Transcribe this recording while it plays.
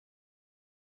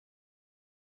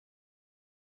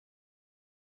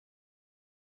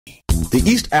The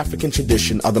East African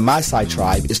tradition of the Maasai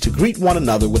tribe is to greet one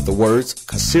another with the words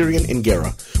Kasirian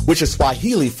Ngera, which is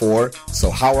Swahili for,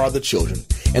 so how are the children?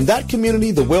 In that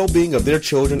community, the well-being of their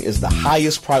children is the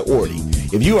highest priority.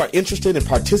 If you are interested in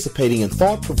participating in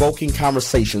thought-provoking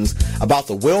conversations about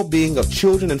the well-being of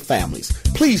children and families,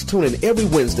 please tune in every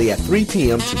Wednesday at 3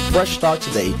 p.m. to Fresh Start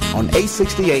Today on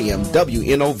 860 AM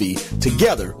WNOV.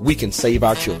 Together, we can save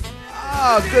our children.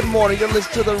 Good morning. You're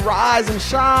listening to the Rise and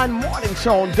Shine Morning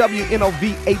Show on WNOV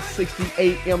 860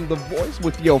 AM, The Voice,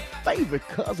 with your favorite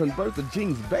cousin, Bertha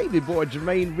Jean's baby boy,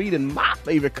 Jermaine Reed, and my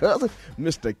favorite cousin,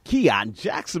 Mr. Keon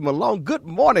Jackson Malone. Good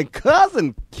morning,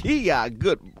 cousin Keon.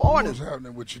 Good morning. What's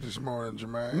happening with you this morning,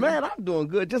 Jermaine? Man, I'm doing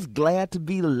good. Just glad to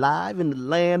be alive in the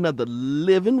land of the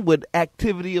living with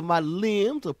activity of my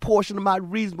limbs, a portion of my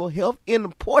reasonable health, in a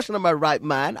portion of my right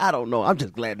mind. I don't know. I'm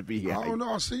just glad to be here. I don't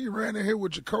know. I see you ran in here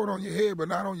with your coat on your head, but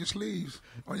not on your sleeves,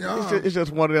 on your arms. It's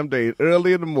just one of them days,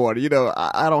 early in the morning. You know,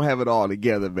 I don't have it all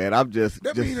together, man. I'm just.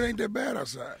 That means it ain't that bad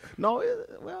outside. No,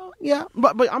 well, yeah,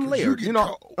 but I'm layered. You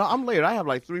know, I'm layered. I have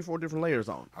like 3-4 different layers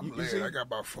on. I'm layered. I got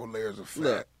about 4 layers of fat.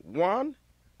 Look, 1,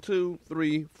 2,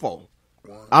 3, 4.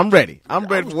 I'm ready. I'm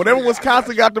ready for whatever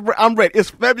Wisconsin got to bring. I'm ready. It's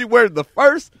February the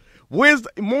 1st. Wednesday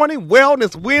morning,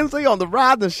 Wellness Wednesday on the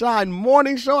Rise and Shine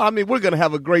Morning Show. I mean, we're going to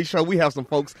have a great show. We have some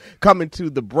folks coming to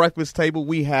the breakfast table.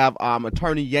 We have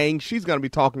Attorney Yang. She's going to be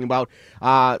talking about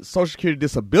Social Security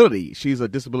disability. She's a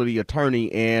disability attorney,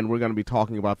 and we're going to be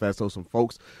talking about that. So some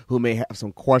folks who may have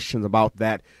some questions about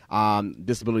that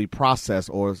disability process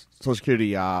or Social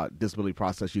Security disability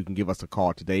process, you can give us a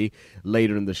call today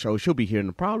later in the show. She'll be here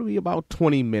in probably about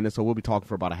 20 minutes, so we'll be talking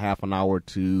for about a half an hour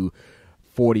to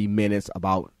 40 minutes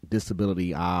about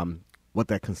disability, what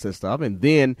that consists of. And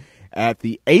then at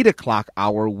the 8 o'clock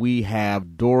hour, we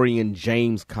have Dorian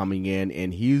James coming in,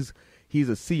 and he's a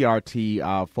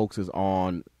CRT, focuses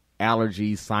on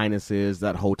allergies, sinuses,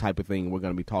 that whole type of thing. We're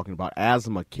going to be talking about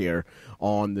asthma care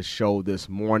on the show this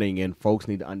morning, and folks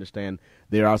need to understand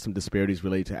there are some disparities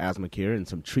related to asthma care and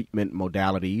some treatment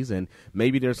modalities, and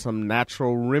maybe there's some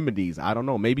natural remedies. I don't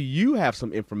know. Maybe you have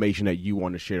some information that you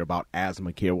want to share about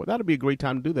asthma care. Well, that'll be a great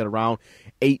time to do that around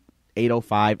 8:05,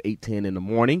 8:10 in the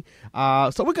morning.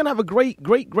 So we're going to have a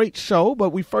great show,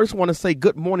 but we first want to say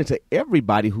good morning to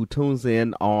everybody who tunes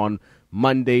in on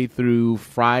Monday through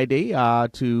Friday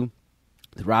to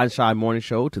the Rise and Shine Morning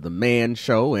Show, to the Man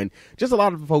Show, and just a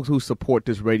lot of the folks who support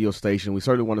this radio station. We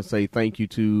certainly want to say thank you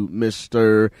to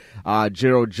Mr.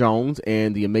 Gerald Jones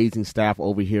and the amazing staff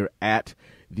over here at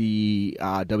the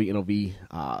WNOV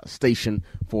station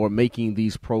for making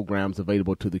these programs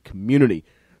available to the community.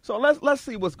 So let's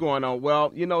see what's going on.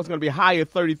 Well, you know, it's going to be a high of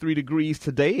 33 degrees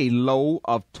today, a low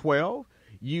of 12.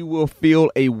 You will feel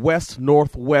a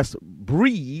west-northwest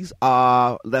breeze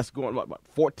that's going about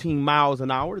 14 miles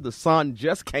an hour. The sun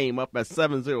just came up at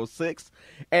 7:06,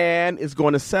 and it's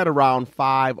going to set around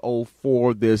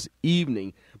 5:04 this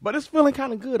evening. But it's feeling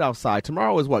kind of good outside.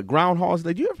 Tomorrow is what, Groundhog's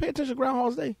Day? Do you ever pay attention to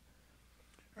Groundhog's Day?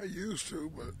 I used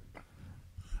to, but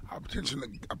I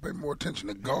pay more attention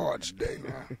to God's Day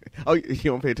now. Oh, you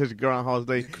don't pay attention to Groundhog's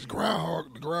Day? Because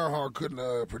the groundhog couldn't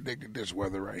have predicted this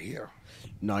weather right here.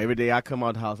 No, every day I come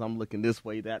out the house, I'm looking this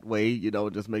way, that way, you know,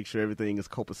 just make sure everything is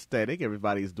copacetic,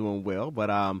 everybody is doing well. But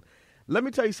let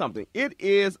me tell you something. It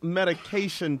is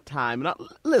medication time. Now,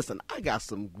 listen, I got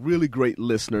some really great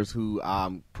listeners who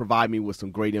provide me with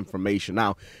some great information.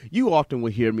 Now, you often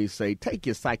will hear me say, take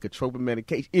your psychotropic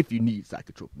medication if you need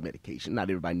psychotropic medication.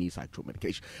 Not everybody needs psychotropic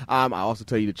medication. I also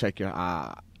tell you to check your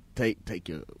take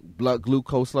your blood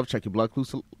glucose level, check your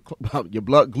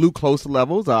blood glucose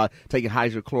levels, take your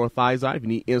hydrochlorothiazide if you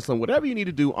need insulin, whatever you need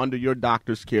to do under your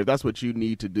doctor's care, that's what you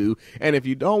need to do. And if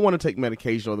you don't want to take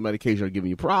medication or the medication are giving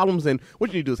you problems, then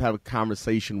what you need to do is have a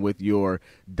conversation with your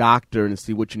doctor and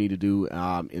see what you need to do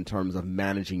in terms of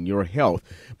managing your health.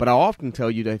 But I often tell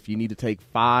you that if you need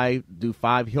to do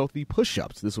 5 healthy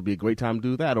push-ups, this will be a great time to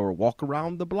do that, or walk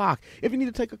around the block. If you need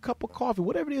to take a cup of coffee,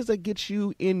 whatever it is that gets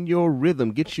you in your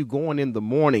rhythm, gets you going in the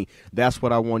morning, that's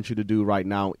what I want you to do right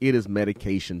now. It is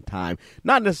medication time.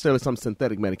 Not necessarily some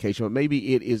synthetic medication, but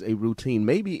maybe it is a routine.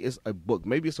 Maybe it's a book.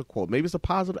 Maybe it's a quote. Maybe it's a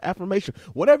positive affirmation.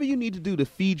 Whatever you need to do to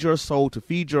feed your soul, to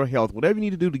feed your health, whatever you need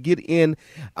to do to get in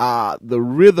the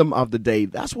rhythm of the day,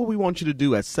 that's what we want you to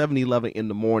do at 7:11 in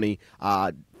the morning,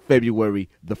 February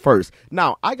the 1st.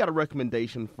 Now, I got a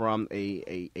recommendation from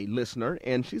a listener,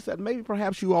 and she said maybe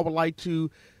perhaps you all would like to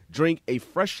drink a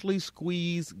freshly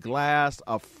squeezed glass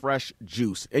of fresh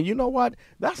juice. And you know what?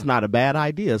 That's not a bad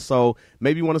idea. So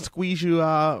maybe you want to squeeze you,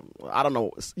 I don't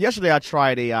know. Yesterday I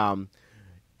tried it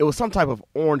was some type of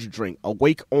orange drink,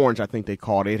 Awake Orange, I think they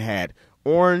called it. It had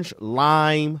orange,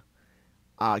 lime,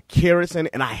 carrots in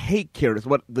it, and I hate carrots,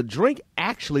 but the drink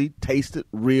actually tasted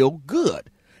real good.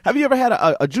 Have you ever had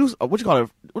a juice? What do you call it?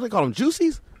 What do they call them?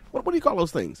 Juicies? What do you call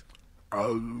those things?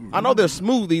 I know they're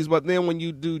smoothies, but then when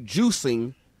you do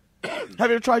juicing, have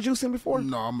you ever tried juicing before?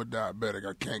 No, I'm a diabetic.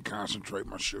 I can't concentrate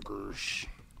my sugars.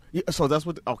 Yeah, so that's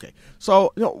what. Okay,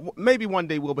 so maybe one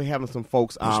day we'll be having some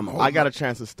folks. I got a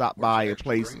chance to stop by a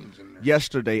place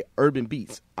yesterday, Urban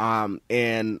Beats,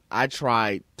 and I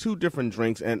tried 2 different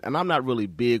drinks, and I'm not really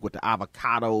big with the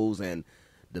avocados and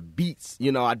the beets.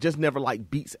 I just never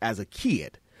liked beets as a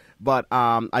kid, but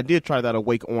I did try that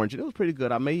Awake Orange, and it was pretty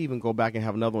good. I may even go back and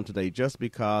have another one today, just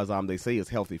because they say it's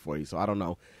healthy for you. So I don't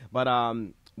know, but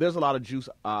there's a lot of juice.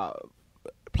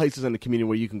 Places in the community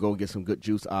where you can go and get some good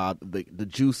juice. The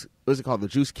juice, what's it called? The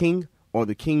Juice King or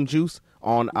the King Juice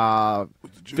on 15th,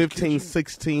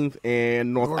 16th,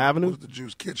 and North Avenue. What's the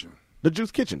Juice Kitchen? The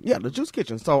Juice Kitchen, yeah, the Juice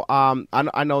Kitchen. So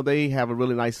I know they have a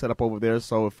really nice setup over there.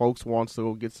 So if folks want to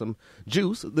go get some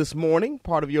juice this morning,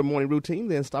 part of your morning routine,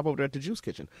 then stop over there at the Juice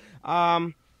Kitchen.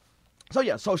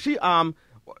 So she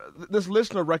this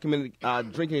listener recommended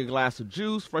drinking a glass of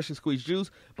juice, freshly squeezed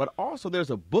juice, but also there's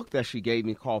a book that she gave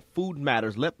me called Food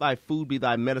Matters, Let Thy Food Be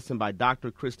Thy Medicine by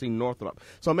Dr. Christine Northrup.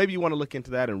 So maybe you want to look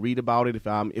into that and read about it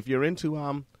if you're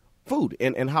into food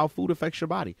and how food affects your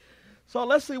body. So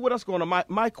let's see what else going on.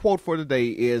 My quote for today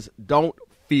is, don't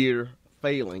fear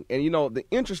failing. And, the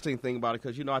interesting thing about it,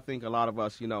 because, I think a lot of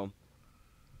us,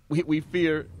 we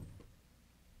fear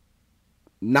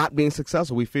not being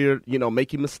successful. We fear,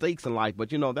 making mistakes in life. But,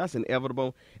 that's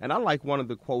inevitable. And I like one of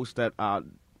the quotes that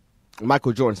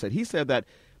Michael Jordan said. He said that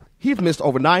he's missed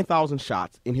over 9,000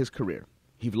 shots in his career.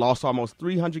 He's lost almost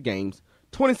 300 games.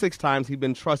 26 times he's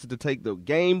been trusted to take the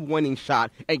game-winning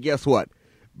shot. And guess what?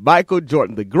 Michael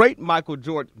Jordan, the great Michael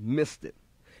Jordan, missed it.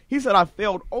 He said, I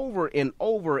failed over and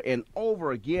over and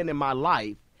over again in my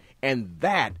life, and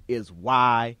that is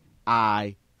why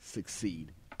I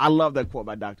succeed. I love that quote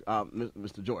by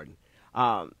Mr. Jordan.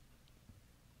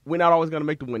 We're not always going to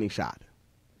make the winning shot.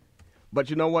 But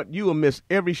you know what? You will miss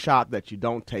every shot that you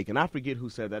don't take. And I forget who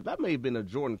said that. That may have been a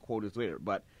Jordan quote as there.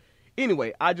 But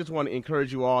anyway, I just want to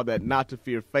encourage you all that not to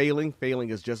fear failing. Failing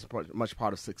is just as much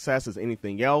part of success as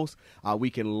anything else.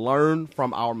 We can learn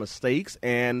from our mistakes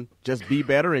and just be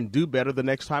better and do better the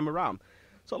next time around.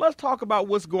 So let's talk about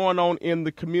what's going on in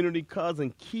the community.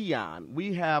 Cousin Keon,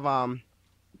 we have, I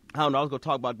was going to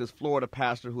talk about this Florida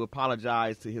pastor who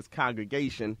apologized to his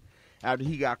congregation after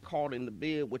he got caught in the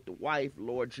bed with the wife,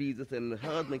 Lord Jesus, and the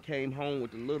husband came home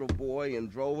with the little boy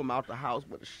and drove him out the house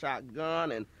with a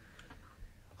shotgun. And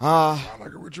sound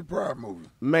like a Richard Pryor movie.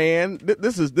 Man,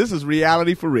 this is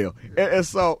reality for real. And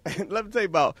so let me tell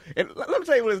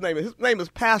you what his name is. His name is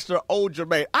Pastor Old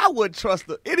Jermaine. I wouldn't trust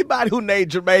anybody who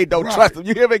named Jermaine. Don't trust him.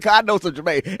 You hear me? 'Cause I know some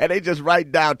Jermaine, and they just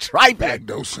write down tripe.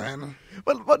 Backdoor Santa.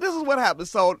 But this is what happened.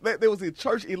 So there was the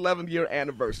church 11th year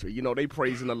anniversary. They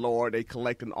praising the Lord. They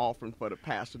collect an offering for the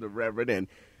pastor, the reverend.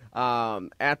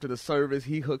 And after the service,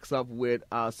 he hooks up with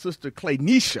Sister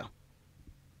Claynisha.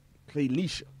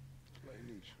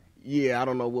 Yeah, I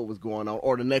don't know what was going on,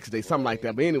 or the next day, something like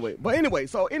that. But anyway,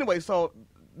 so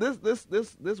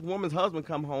this woman's husband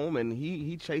come home and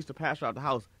he chased the pastor out the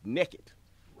house naked.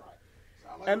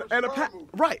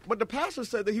 Right, but the pastor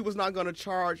said that he was not going to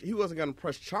charge. He wasn't going to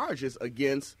press charges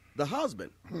against the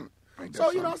husband. So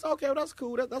I said, okay, well, that's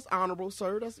cool. That's honorable,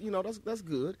 sir. That's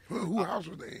good. Who house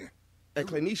was they in? At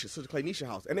Claynisha, Sister Claynisha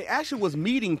house. And they actually was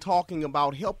meeting talking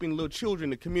about helping little children in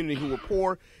the community who were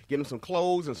poor, getting them some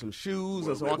clothes and some shoes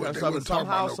and some all kind of stuff. And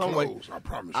somehow, some way, I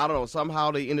promise. I don't know,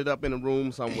 somehow they ended up in a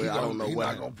room somewhere. I don't know what.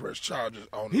 He's not going to press charges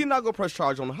on him. He's not going to press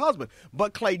charge on the husband.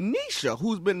 But Claynisha,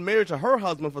 who's been married to her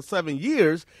husband for 7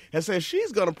 years, has said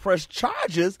she's going to press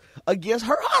charges against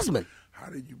her husband. How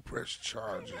did you press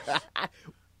charges?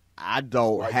 I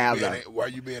don't have that. Why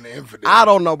you being an infidel? I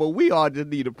don't know, but we all just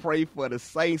need to pray for the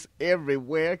saints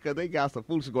everywhere because they got some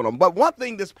foolishness going on. But one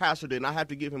thing this pastor did, and I have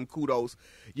to give him kudos,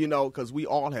 because we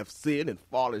all have sinned and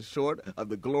fallen short of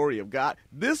the glory of God.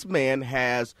 This man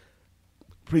has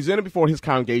presented before his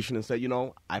congregation and said,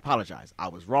 I apologize. I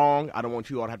was wrong. I don't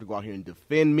want you all to have to go out here and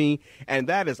defend me. And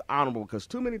that is honorable because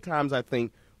too many times I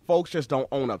think folks just don't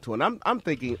own up to it. And I'm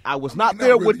thinking I was not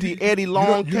there with the Eddie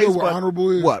Long case. You know what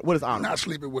honorable is? What is honorable? Not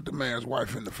sleeping with the man's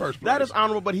wife in the first place. That is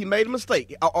honorable, but he made a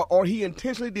mistake, or he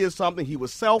intentionally did something. He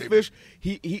was selfish.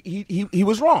 He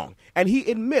was wrong, and he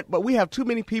admit. But we have too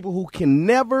many people who can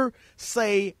never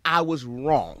say I was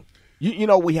wrong.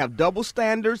 We have double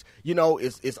standards.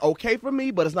 It's okay for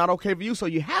me, but it's not okay for you. So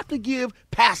you have to give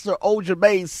Pastor O.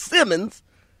 Jermaine Simmons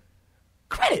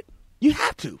credit. You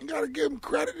have to. You got to give him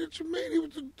credit that you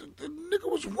mean. The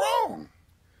nigga was wrong.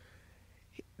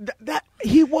 That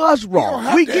he was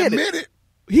wrong. We get it.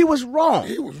 He was wrong.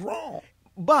 He was wrong.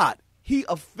 But he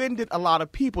offended a lot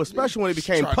of people, especially when it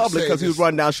became public because he was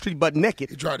running down the street butt naked.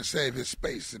 He tried to save his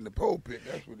space in the pulpit.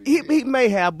 That's what he may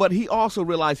have, but he also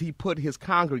realized he put his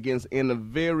congregants in a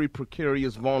very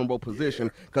precarious, vulnerable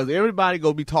position because everybody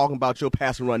going to be talking about your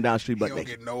pastor running down the street butt naked.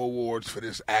 He don't get no awards for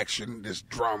this action, this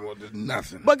drama, this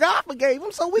nothing. But God forgave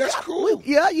him, so That's cool.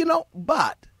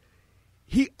 But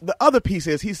the other piece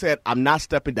is he said, I'm not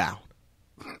stepping down.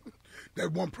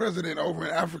 That one president over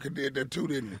in Africa did that too,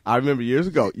 didn't he? I remember years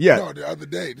ago. Yeah. No, the other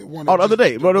day. The other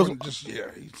day.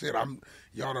 He said,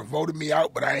 y'all done voted me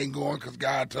out, but I ain't going because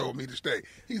God told me to stay.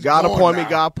 God appointed me.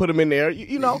 God put him in there.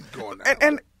 You know. He's going now.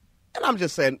 And I'm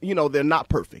just saying, they're not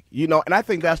perfect. And I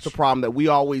think that's the problem, that we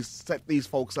always set these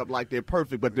folks up like they're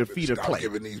perfect, but their feet are clay.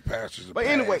 Stop giving these pastors a But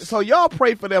pass. anyway, so y'all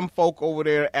pray for them folk over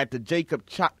there at the Jacob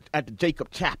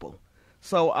Chapel.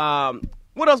 So,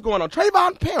 what else going on?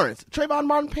 Trayvon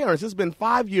Martin parents. It's been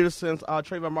 5 years since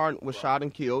Trayvon Martin was shot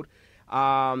and killed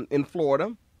in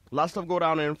Florida. A lot of stuff go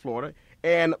down there in Florida.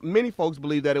 And many folks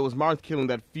believe that it was Martin's killing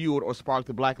that fueled or sparked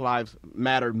the Black Lives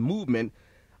Matter movement.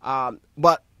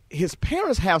 But his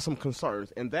parents have some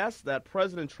concerns, and that's that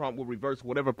President Trump will reverse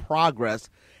whatever progress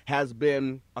has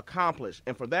been accomplished.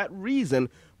 And for that reason,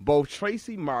 both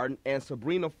Tracy Martin and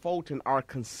Sabrina Fulton are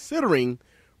considering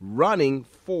running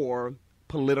for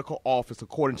political office,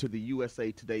 according to the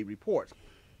USA Today reports.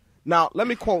 Now, let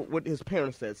me quote what his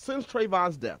parents said. Since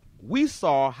Trayvon's death, we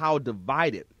saw how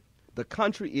divided the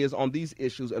country is on these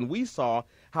issues, and we saw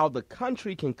how the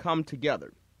country can come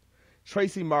together.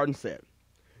 Tracy Martin said,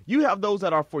 you have those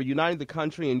that are for uniting the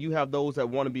country, and you have those that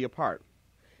want to be apart.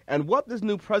 And what this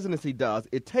new presidency does,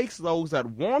 it takes those that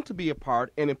want to be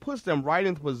apart, and it puts them right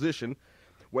in the position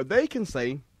where they can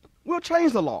say, we'll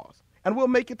change the laws, and we'll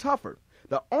make it tougher.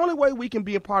 The only way we can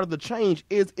be a part of the change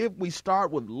is if we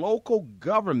start with local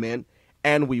government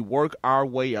and we work our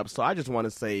way up. So I just want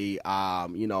to say,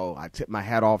 I tip my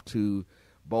hat off to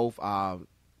both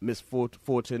Miss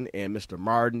Fulton and Mr.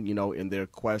 Martin, in their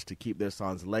quest to keep their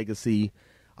son's legacy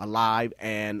alive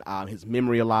and his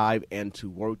memory alive, and to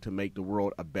work to make the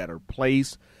world a better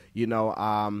place.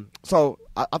 So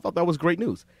I thought that was great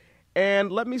news. And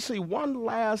let me see, one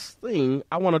last thing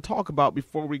I want to talk about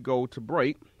before we go to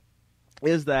break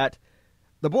is that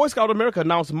the Boy Scout of America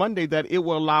announced Monday that it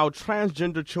will allow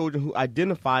transgender children who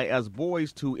identify as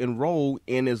boys to enroll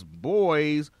in its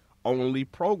boys-only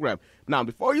program. Now,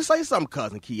 before you say something,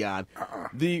 Cousin Keon,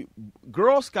 the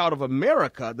Girl Scout of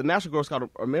America, the National Girl Scout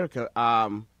of America,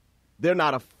 they're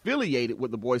not affiliated with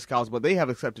the Boy Scouts, but they have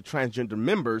accepted transgender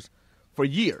members for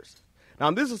years. Now,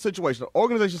 this is a situation. The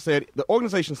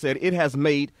organization said it has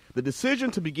made the decision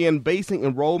to begin basing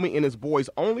enrollment in its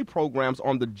boys-only programs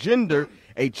on the gender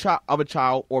a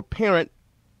child or parent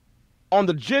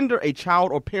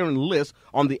list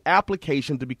on the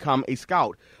application to become a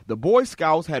scout. The Boy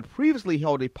Scouts had previously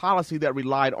held a policy that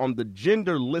relied on the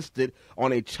gender listed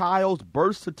on a child's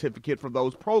birth certificate for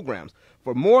those programs.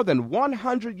 For more than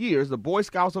 100 years, the Boy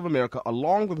Scouts of America,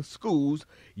 along with schools,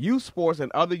 youth sports,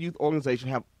 and other youth organizations,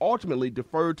 have ultimately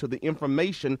deferred to the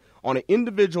information on an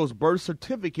individual's birth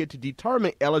certificate to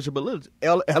determine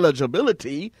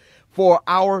eligibility for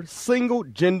our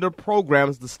single-gender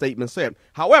programs, the statement said.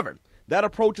 However, that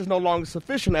approach is no longer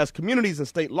sufficient, as communities and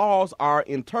state laws are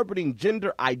interpreting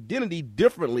gender identity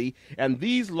differently, and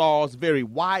these laws vary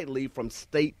widely from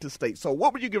state to state. So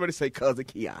what would you give her to say, Cousin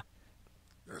Keon?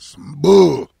 That's some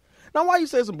bull. Now, why you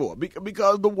say some bull?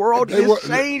 Because the world is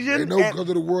changing. They know because of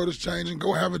the world is changing.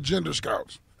 Go have a gender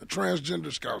scouts, a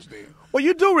transgender scouts then. Well,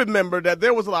 you do remember that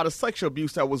there was a lot of sexual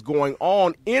abuse that was going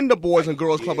on in the Boys and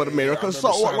Girls Club of America. So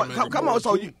come on,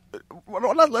 so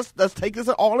let's take this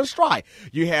all in stride.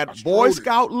 You had Boy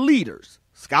Scout leaders,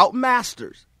 Scout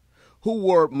masters, who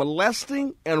were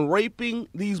molesting and raping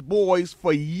these boys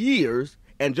for years.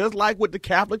 And just like with the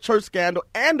Catholic Church scandal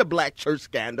and the Black Church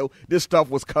scandal, this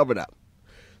stuff was covered up.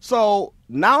 So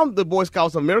now the Boy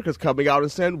Scouts of America is coming out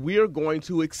and saying we're going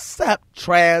to accept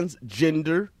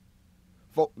transgender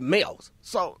males.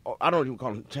 So I don't even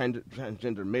call them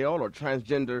transgender male or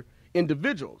transgender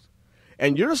individuals.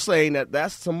 And you're saying that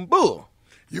that's some bull.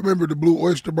 You remember the Blue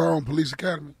Oyster Bar on Police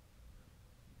Academy?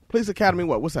 Police Academy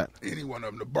what? What's that? Any one of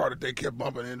them, the bar that they kept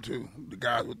bumping into, the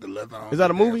guys with the leather on. Is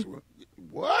that a movie?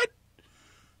 What?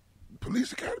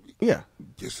 Police Academy? Yeah.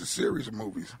 Just a series of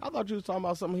movies. I thought you were talking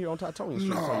about something here on Titonian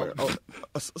Street. No.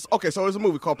 Okay, so there's a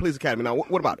movie called Police Academy. Now,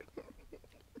 what about it?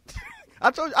 I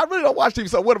told you, I really don't watch TV,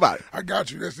 so what about it? I got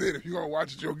you. That's it. If you're going to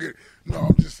watch it, you'll get it. No,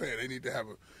 I'm just saying they need to have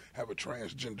a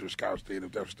transgender scouts team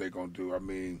if that's what they're going to do. I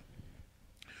mean,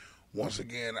 once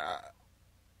again,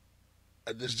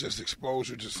 This just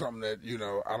exposure to something that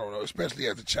I don't know. Especially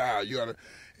as a child,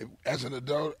 as an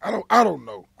adult, I don't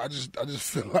know. I just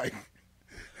feel like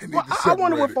they need to I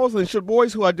wonder separate what folks should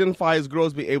boys who identify as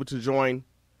girls be able to join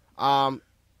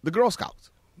the Girl Scouts?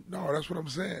 No, that's what I'm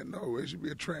saying. No, it should be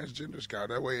a transgender scout.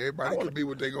 That way, everybody can be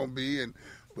what they're gonna be,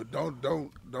 but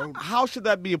don't. How should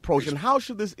that be approached, and how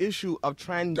should this issue of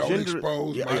transgender? Don't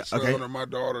expose my son or my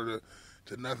daughter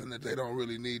to nothing that they don't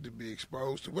really need to be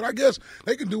exposed to. But I guess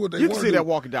they can do what they want to do. You can see that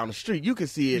walking down the street. You can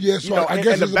see it. Yeah, so I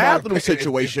guess in the bathroom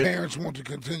situation. If parents want to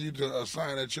continue to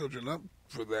sign their children up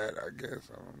for that, I guess.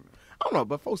 I don't know,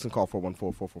 but folks can call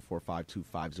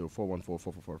 414-444-5250,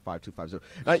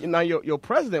 414-444-5250. Now your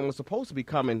president was supposed to be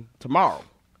coming tomorrow.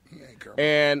 He ain't coming.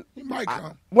 And he might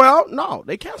come. No,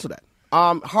 they canceled that.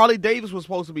 Harley Davis was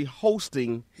supposed to be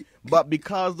hosting, but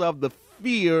because of the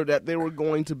fear that there were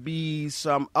going to be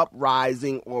some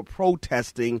uprising or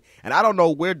protesting, and I don't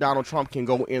know where Donald Trump can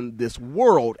go in this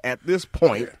world at this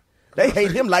point. Yeah. They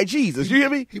hate him like Jesus. You hear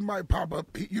me? He might pop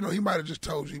up. He might have just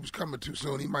told you he was coming too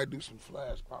soon. He might do some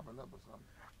flash popping up or something.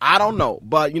 I don't know,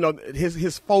 but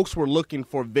his folks were looking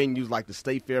for venues like the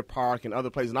State Fair Park and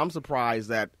other places, and I'm surprised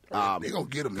that they gonna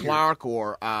get him Clark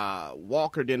or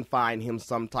Walker didn't find him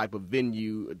some type of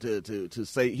venue to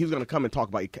say he was going to come and talk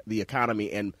about the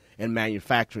economy and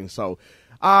manufacturing. So,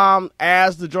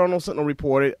 as the Journal Sentinel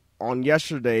reported on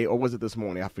yesterday, or was it this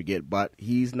morning? I forget, but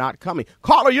he's not coming.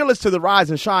 Caller, you're listening to the Rise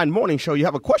and Shine Morning Show. You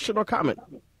have a question or comment?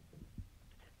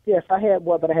 Yes, I had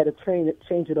one, but I had to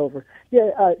change it over. Yeah,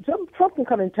 Trump can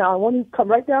come in town. Why don't you come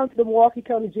right down to the Milwaukee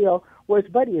County Jail where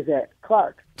his buddy is at,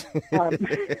 Clark. See,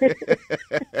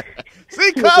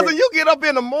 cousin, you get up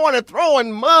in the morning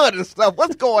throwing mud and stuff.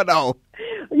 What's going on?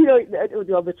 I'm going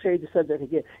to change the subject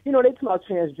again. They talk about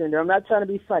transgender. I'm not trying to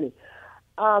be funny.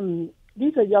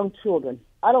 These are young children.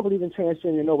 I don't believe in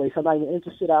transgender in no way, so I'm not even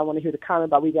interested. I don't want to hear the comment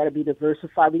about we got to be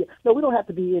diversified. We don't have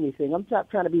to be anything. I'm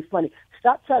not trying to be funny.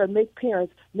 Stop trying to make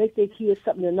parents make their kids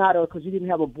something they're not, or because you didn't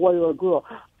have a boy or a girl.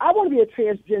 I want to be a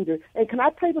transgender, and can I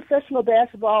play professional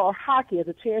basketball or hockey as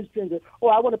a transgender,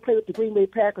 or I want to play with the Green Bay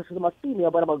Packers because I'm a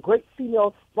female, but I'm a great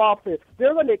female ball player.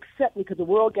 They're going to accept me because the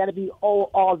world got to be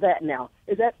all that now.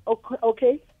 Is that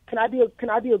okay? Can I be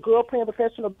a girl playing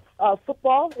professional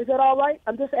football? Is that all right?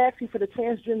 I'm just asking for the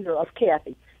transgender of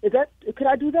Kathy. Could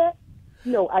I do that?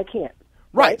 No, I can't.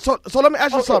 Right. So let me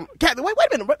ask you something. Kathy, wait a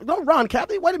minute. Don't run,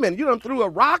 Kathy. Wait a minute. You done threw a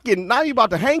rock and now you about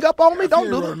to hang up on me? Don't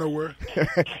do that. Nowhere.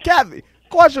 Kathy,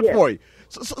 question for you.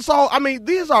 So, I mean,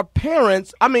 these are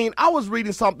parents. I mean, I was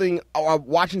reading something or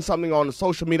watching something on the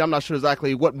social media. I'm not sure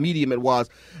exactly what medium it was,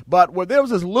 but where there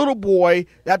was this little boy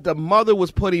that the mother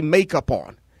was putting makeup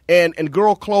on. And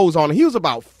girl clothes on. He was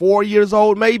about 4 years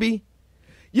old, maybe.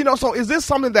 So is this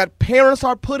something that parents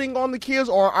are putting on the kids,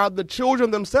 or are the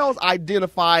children themselves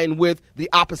identifying with the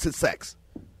opposite sex?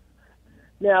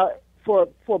 Now, for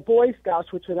Boy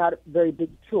Scouts, which are not very big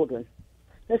children,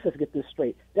 let's just get this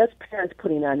straight. That's parents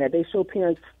putting on that. They show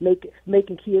parents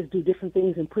making kids do different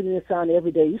things and putting this on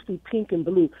every day. It used to be pink and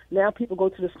blue. Now people go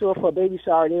to the store for a baby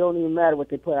shower. They don't even matter what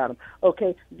they put on them.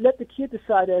 Okay, let the kid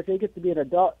decide as they get to be an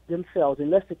adult themselves,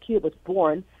 unless the kid was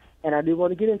born, and I do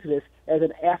want to get into this, as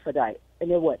an Aphrodite. And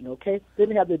it wasn't, okay?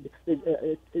 Didn't have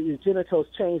the genitals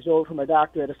changed over from a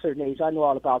doctor at a certain age. I know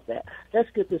all about that. Let's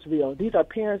get this real. These are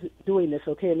parents doing this,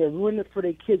 okay? And they're ruining it for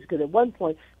their kids because at one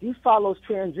point, you follow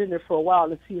transgender for a while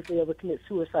and see if they ever commit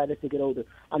suicide as they get older.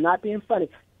 I'm not being funny.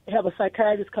 Have a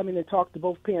psychiatrist come in and talk to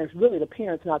both parents, really the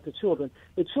parents, not the children.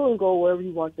 The children go wherever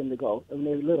you want them to go when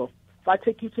they're little. If I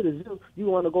take you to the zoo, you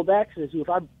want to go back to the zoo. If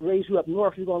I raise you up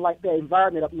north, you're going to like that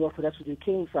environment up north, because that's where you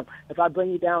came from. If I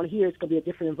bring you down here, it's going to be a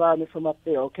different environment from up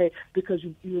there, okay? Because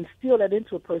you instill that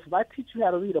into a person. If I teach you how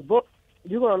to read a book,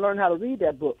 you're going to learn how to read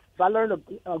that book. If I learn a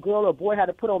girl or a boy how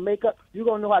to put on makeup, you're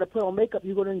going to know how to put on makeup.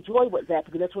 You're going to enjoy that,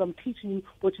 because that's what I'm teaching you.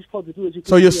 What you're supposed to do is you.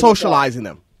 So you're socializing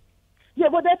them. Yeah,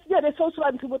 well, they're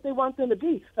socializing to what they want them to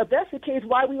be. If that's the case,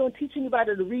 why we don't teach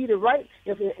anybody to read and write?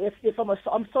 If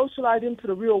I'm socializing to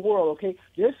the real world, okay?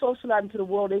 They're socializing to the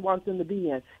world they want them to be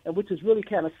in, and which is really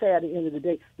kind of sad at the end of the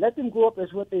day. Let them grow up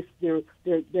as what they're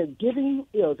giving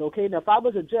you is, okay? Now, if I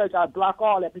was a judge, I'd block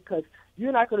all that, because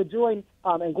you're not going to join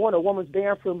and go in a woman's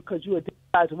bathroom because you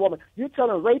identify as a woman. You're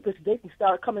telling rapists they can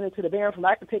start coming into the bathroom.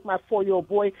 I can take my 4-year-old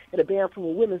boy in the bathroom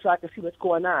with women so I can see what's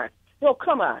going on. No,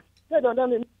 come on.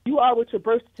 No, you are what your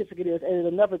birth certificate is, and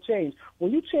it'll never change.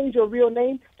 When you change your real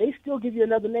name, they still give you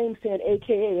another name saying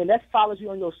AKA, and that follows you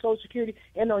on your Social Security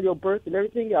and on your birth and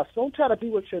everything else. Don't try to be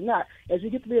what you're not. As you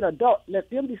get to be an adult, let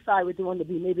them decide what they want to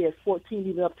be, maybe at 14,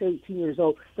 even up to 18 years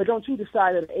old. But don't you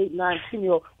decide at an 8, 9,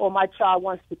 10-year-old, oh, my child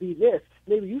wants to be this.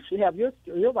 maybe you should have your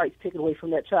rights taken away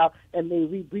from that child and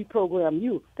maybe reprogram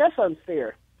you. That's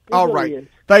unfair. All right.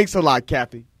 Thanks a lot,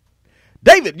 Kathy.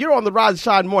 David, you're on the Rise and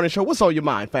Shine Morning Show. What's on your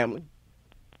mind, family?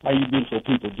 How you beautiful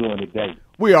people doing today?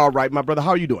 We're all right, my brother. How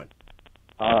are you doing?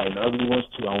 All right, the ugly ones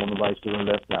too. I want the right feeling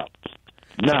left out.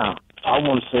 Now, I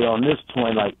want to say on this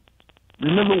point, like,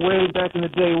 remember way back in the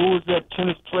day, what was that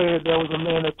tennis player that was a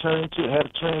man that turned into, had a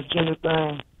transgender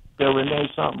thing? That Renee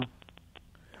something?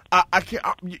 I can't.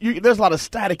 There's a lot of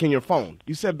static in your phone.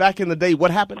 You said back in the day,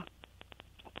 what happened?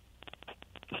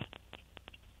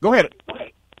 Go ahead.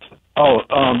 Oh,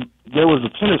 there was a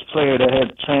tennis player that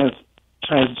had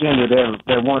transgender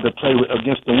that wanted to play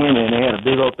against the women, and they had a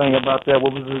big old thing about that.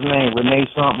 What was his name? Renee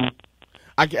something?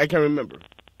 I can't remember.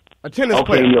 A tennis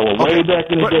player. Okay, yo, way back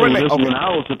in the day, Renee, when I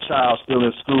was a child still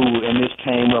in school, and this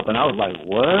came up, and I was like,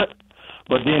 what?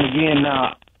 But then again,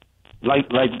 now, like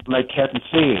Kathy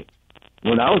said,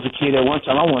 when I was a kid at one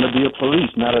time, I wanted to be a police.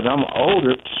 Now that I'm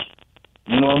older,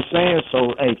 you know what I'm saying?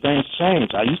 So, hey, things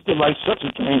change. I used to like such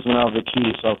things when I was a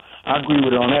kid, so I agree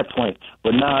with it on that point.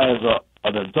 But now as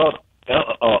an adult,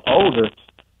 older,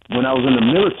 when I was in the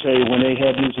military, when they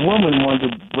had this woman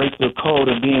wanted to break the code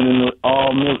of being in the all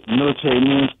military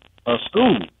men's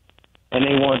school, and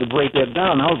they wanted to break that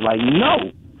down, I was like,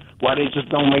 no. Why they just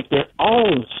don't make their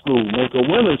own school, make a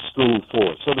women's school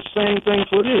for it? So the same thing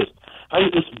for this.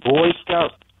 It's Boy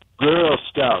Scouts, Girl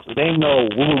Scouts. They know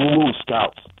woo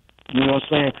Scouts. You know what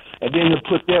I'm saying? And then to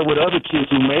put that with other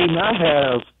kids who may not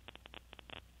have,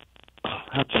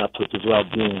 how can I put this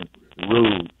without being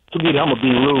rude? Forget it, I'm going to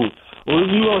be rude. Well,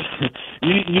 if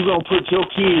you gonna put your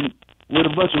kid with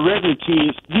a bunch of regular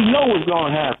kids, you know what's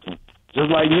going to happen. Just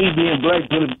like me being black,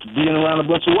 being around a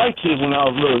bunch of white kids when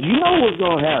I was little. You know what's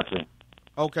going to happen.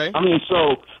 Okay. I mean,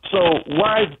 so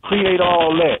why create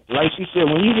all that? Like she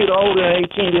said, when you get older than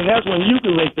 18, then that's when you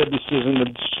can make that decision to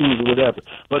choose or whatever.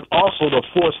 But also to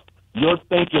force your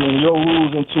thinking and your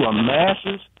rules into a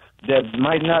masses that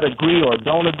might not agree or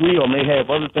don't agree or may have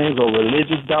other things or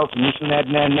religious doubts and this and that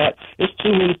and that and that. It's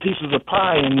too many pieces of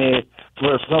pie in there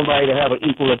for somebody to have an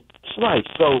equal slice.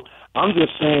 So I'm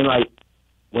just saying, like,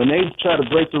 when they try to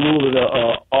break the rule of the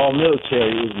all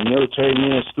military, it was military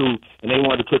men's school, and they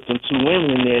wanted to put them two women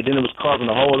in there, then it was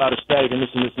causing a whole lot of static and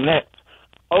this and that.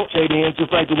 Okay, then, just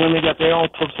like the women got their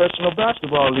own professional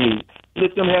basketball league.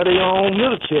 Let them have their own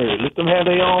military. Let them have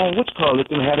their own, let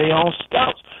them have their own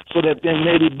scouts, so that then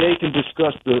maybe they can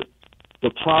discuss the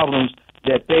problems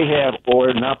that they have, or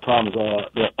not problems, or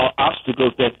the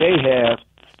obstacles that they have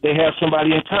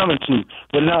somebody in common to.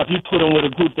 But now if you put them with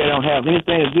a group that don't have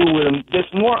anything to do with them,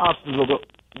 there's more obstacles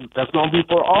that's going to be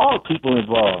for all people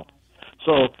involved.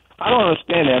 So I don't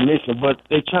understand that mission, but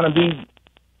they trying to be,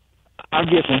 I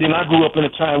guess, and then I grew up in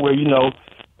a time where, you know,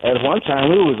 at one time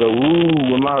it was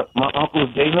when my uncle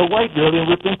was dating a white girl in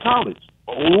Ripon College.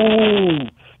 Ooh,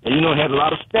 and, you know, it had a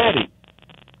lot of static.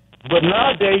 But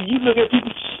nowadays, you look at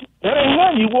people, that ain't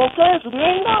nothing. You walk past it, it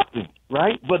ain't nothing,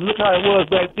 right? But look how it was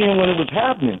back then when it was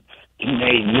happening. It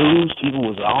made news. People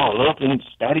was all up and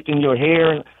static in your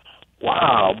hair.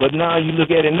 Wow. But now you look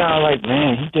at it now like,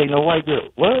 man, he's dating a white girl.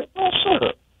 What? Oh, shut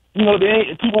up. You know,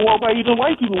 people walk by, even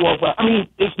white people walk by. I mean,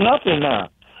 it's nothing now.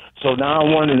 So now I'm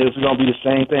wondering, is it going to be the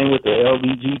same thing with the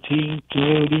LGBT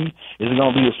community? Is it going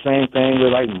to be the same thing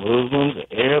with, like, Muslims,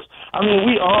 Arabs? I mean,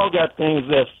 we all got things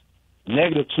that's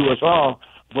negative to us all,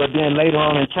 but then later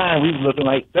on in time, we was looking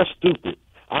like, that's stupid.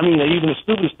 I mean, even the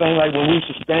stupidest thing, like when they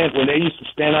used to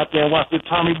stand out there and watch the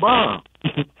Tommy Bomb.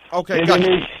 Okay,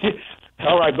 gotcha.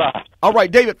 All right, bye. All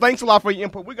right, David, thanks a lot for your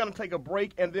input. We're going to take a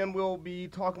break, and then we'll be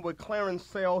talking with Clarence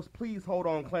Sales. Please hold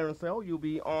on, Clarence Sales. You'll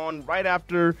be on right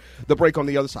after the break on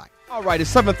the other side. All right,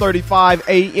 it's 7:35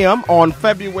 a.m. on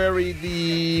February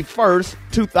the 1st,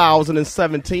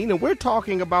 2017, and we're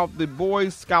talking about the Boy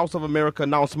Scouts of America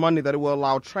announced Monday that it will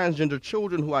allow transgender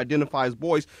children who identify as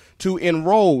boys to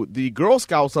enroll. The Girl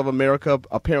Scouts of America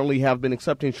apparently have been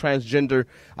accepting transgender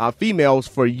females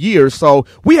for years. So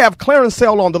we have Clarence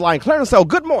Sale on the line. Clarence Sale,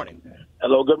 good morning.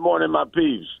 Hello, good morning, my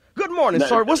peeps. Good morning,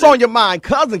 sir. What's on your mind,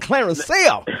 cousin Clarence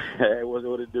Sale? Hey,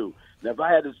 what it do? Now, if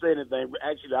I had to say anything,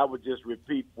 actually, I would just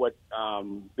repeat what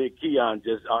Big Keon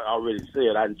just already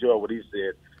said. I enjoyed what he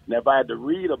said. Now, if I had to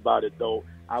read about it, though,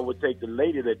 I would take the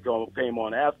lady that came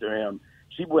on after him.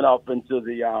 She went off into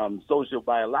the social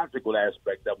biological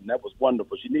aspect of it, and that was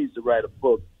wonderful. She needs to write a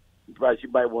book. She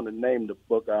might want to name the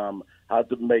book How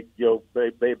to Make Your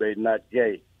Baby Not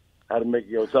Gay. How to Make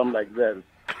your something like that.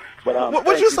 But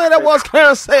what you say that was,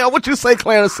 Clarence Sale? What you say,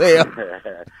 Clarence Sale?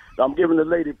 So I'm giving the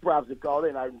lady props to call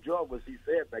in. I enjoyed what she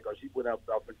said because she went up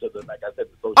into the, like I said,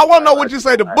 the social. I want to know what you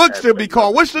say the book should be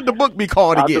called. What should the book be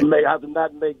called again? How to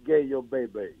Not Make Gay Your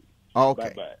Baby.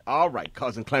 Okay. Bye-bye. All right,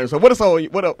 cousin Clarence. So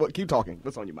what keep talking.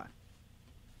 What's on your mind?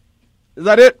 Is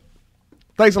that it?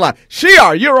 Thanks a lot.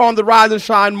 Shiar, you're on the Rise and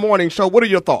Shine Morning Show. What are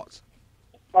your thoughts?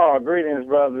 Oh, greetings,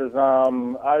 brothers.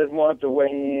 I just wanted to weigh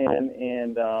in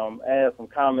and add some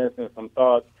comments and some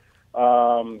thoughts.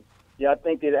 I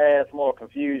think it adds more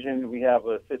confusion. We have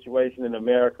a situation in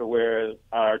America where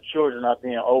our children are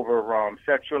being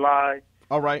over-sexualized.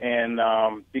 All right. And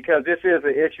because this is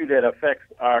an issue that affects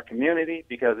our community,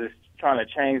 because it's trying to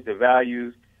change the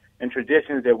values and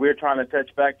traditions that we're trying to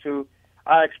touch back to.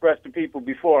 I expressed to people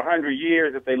before 100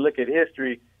 years, if they look at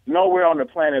history, nowhere on the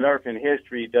planet Earth in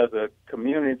history does a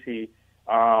community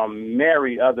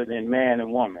marry other than man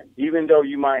and woman. Even though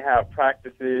you might have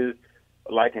practices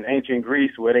like in ancient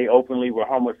Greece where they openly were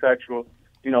homosexual,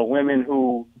 women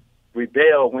who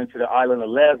rebelled went to the island of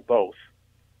Lesbos,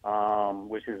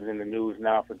 which is in the news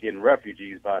now for getting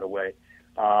refugees, by the way.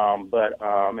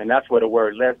 And that's where the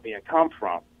word lesbian comes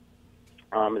from.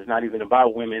 It's not even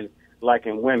about women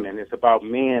liking women. It's about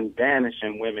men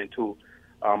banishing women to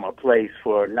a place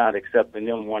for not accepting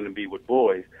them wanting to be with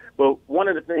boys. But one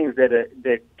of the things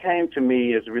that came to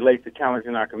me as it relates to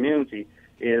challenging our community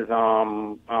is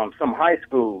some high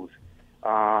schools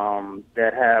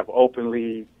that have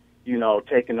openly,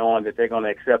 taken on that they're going to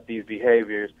accept these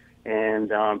behaviors,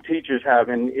 and teachers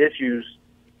having issues,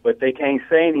 but they can't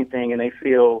say anything, and they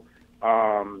feel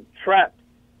trapped,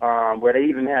 where they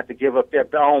even have to give up their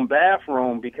own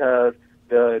bathroom because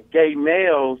the gay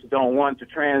males don't want the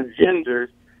transgenders,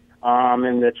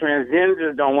 and the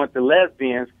transgenders don't want the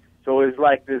lesbians. So it's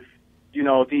like this,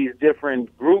 these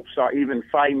different groups are even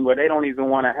fighting where they don't even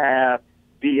want to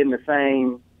be in the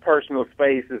same personal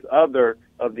space as other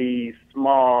of these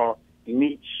small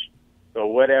niche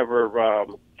or whatever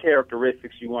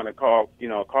characteristics you want to call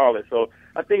it. So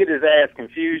I think it just adds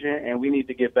confusion, and we need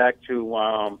to get back to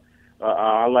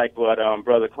I like what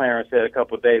Brother Clarence said a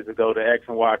couple of days ago, the X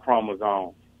and Y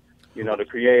chromosome. The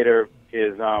Creator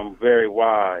is very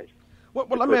wise Well,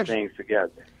 to let me put ask you, things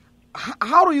together.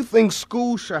 how do you think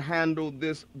schools should handle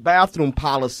this bathroom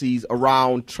policies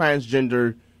around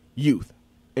transgender youth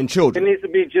and It children? needs to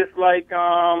be just like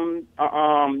I'm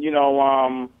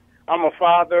a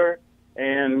father,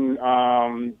 and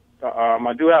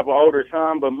I do have an older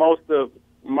son, but most of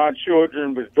my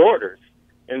children was daughters,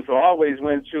 and so I always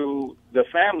went to the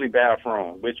family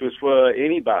bathroom, which was for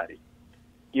anybody.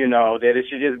 That it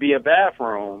should just be a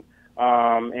bathroom,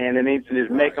 and it needs to just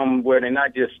make them where they're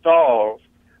not just stalls,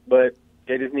 but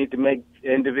they just need to make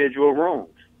individual rooms.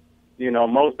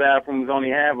 Most bathrooms only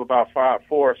have about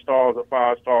 4 stalls or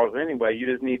 5 stalls anyway. You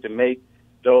just need to make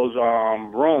those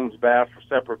rooms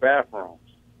separate bathrooms.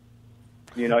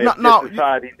 If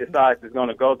society decides it's going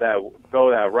to go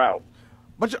that route.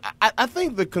 But I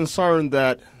think the concern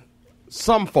that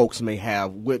some folks may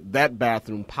have with that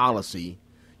bathroom policy,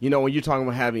 when you're talking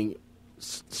about having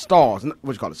stalls,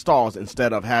 stalls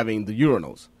instead of having the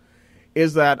urinals,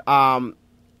 is that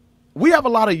we have a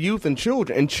lot of youth and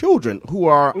children who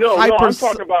are No, I'm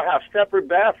talking about have separate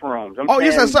bathrooms. Okay. I thought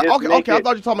you were talking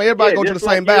about everybody going to the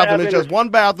same bathroom. It's just one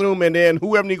bathroom, and then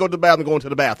whoever needs to go to the bathroom going to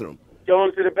the bathroom.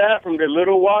 Going to the bathroom, they're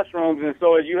little washrooms, and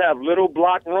so you have little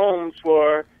block rooms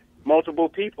for multiple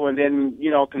people, and then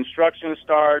construction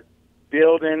start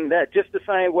building that just the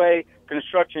same way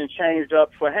construction changed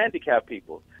up for handicapped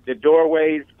people. The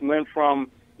doorways went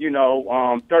from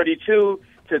 32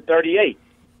 to 38.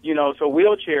 So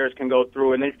wheelchairs can go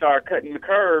through, and they start cutting the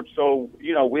curbs. So,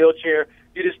 wheelchair,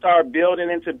 you just start building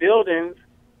into buildings,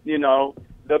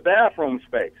 the bathroom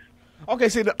space. Okay,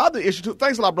 see, the other issue, too,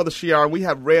 thanks a lot, Brother Shiar, and we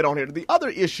have read on here. The other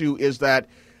issue is that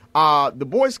the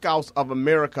Boy Scouts of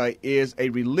America is a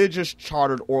religious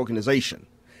chartered organization.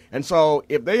 And so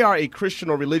if they are a Christian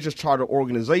or religious chartered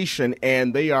organization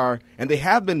and they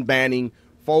have been banning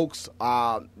folks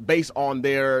based on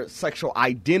their sexual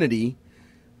identity,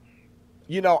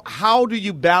 how do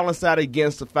you balance that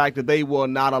against the fact that they will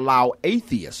not allow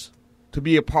atheists to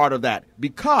be a part of that?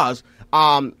 Because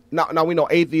now we know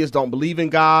atheists don't believe in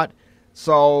God.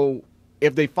 So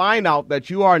if they find out that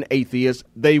you are an atheist,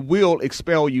 they will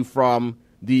expel you from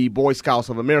the Boy Scouts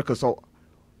of America. So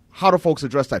how do folks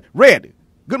address that? Red,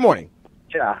 good morning.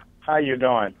 Yeah, how you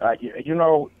doing?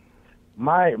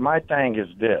 My thing is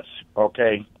this,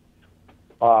 okay?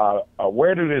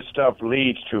 Where do this stuff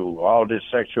lead to? All this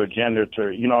sexual agenda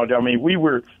we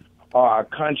were a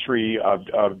country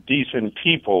of decent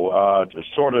people,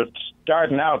 sort of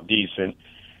starting out decent,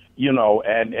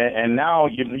 and now,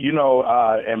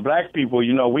 and black people,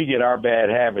 we get our bad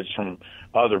habits from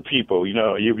other people.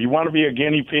 If you want to be a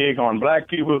guinea pig on black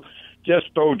people,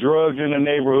 just throw drugs in the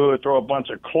neighborhood, throw a bunch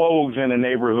of clothes in the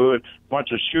neighborhood,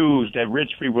 bunch of shoes that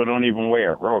rich people don't even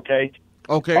wear, okay?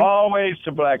 Okay. Always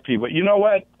to black people. You know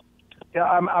what?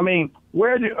 I mean,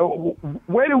 where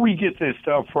do we get this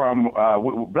stuff from?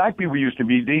 Black people used to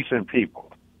be decent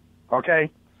people, okay?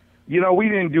 You know, we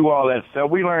didn't do all that stuff.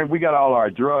 We got all our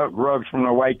drugs from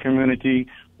the white community.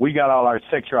 We got all our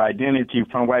sexual identity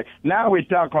from white. Now we're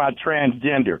talking about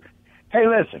transgender. Hey,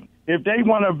 listen, if they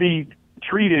want to be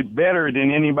treated better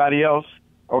than anybody else,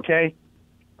 okay?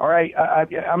 All right,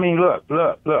 I mean, look.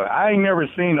 I ain't never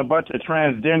seen a bunch of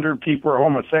transgender people or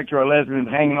homosexual or lesbians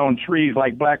hanging on trees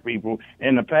like black people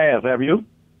in the past, have you?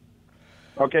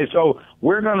 Okay, so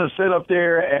we're going to sit up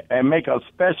there and make a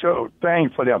special thing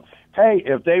for them. Hey,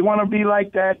 if they want to be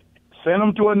like that, send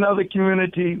them to another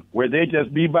community where they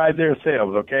just be by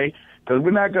themselves, okay? Because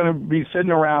we're not going to be sitting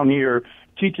around here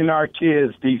teaching our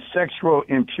kids these sexual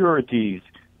impurities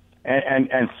and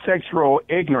sexual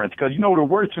ignorance. Because, you know, the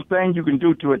worst thing you can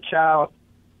do to a child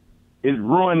is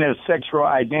ruin their sexual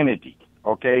identity,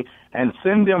 okay? And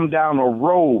send them down a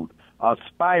road, a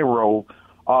spiral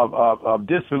of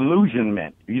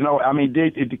disillusionment. You know, I mean,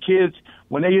 the kids,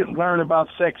 when they learn about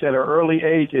sex at an early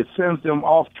age, it sends them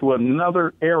off to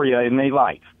another area in their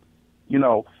life, you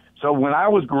know. So when I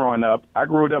was growing up, I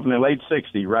grew up in the late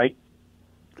 60s, right?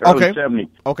 Early 70s.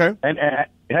 Okay. And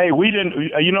hey, we didn't,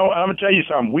 you know, I'm going to tell you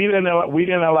something. We didn't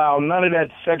allow none of that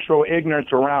sexual ignorance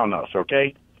around us,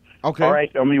 okay? Okay. All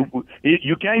right? I mean,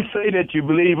 you can't say that you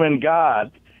believe in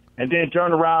God and then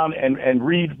turn around and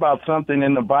read about something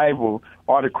in the Bible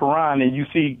or the Quran and you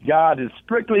see God is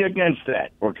strictly against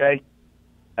that, okay?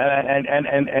 And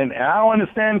I don't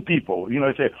understand people. You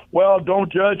know, they say, well,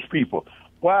 don't judge people.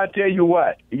 Well, I tell you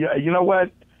what, you know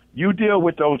what? You deal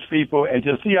with those people and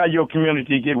just see how your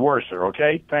community get worse,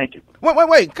 okay? Thank you.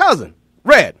 Wait, cousin.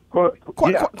 Red.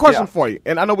 Question for you.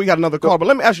 And I know we got another call, but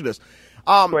let me ask you this.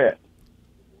 Go ahead.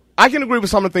 I can agree with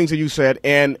some of the things that you said,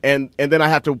 and then I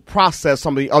have to process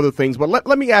some of the other things. But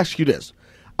let me ask you this.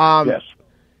 Yes.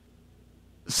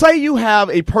 Say you have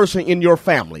a person in your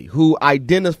family who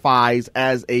identifies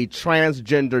as a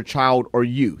transgender child or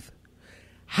youth.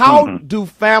 How do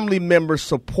family members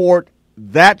support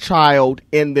that child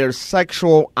in their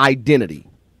sexual identity?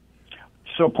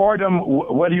 Support them.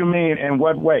 What do you mean? In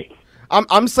what way?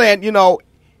 I'm saying, you know,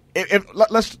 if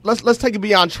let's take it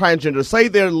beyond transgender. Say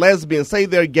they're lesbian. Say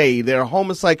they're gay. They're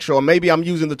homosexual. Maybe I'm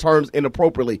using the terms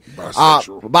inappropriately.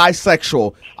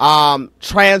 Bisexual.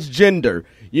 Transgender.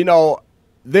 You know,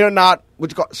 they're not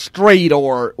what you call straight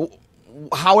or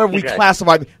however we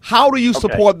classify. How do you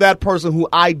support that person who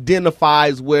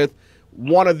identifies with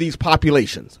one of these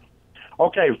populations?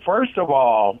 Okay, first of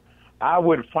all, I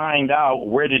would find out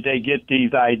where did they get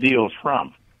these ideals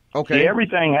from. Okay, see,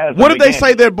 everything has. What did they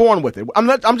say they're born with it?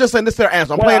 I'm just saying this is their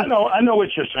answer. I know what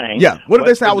you're saying. Yeah. What did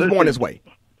they say I was born this way?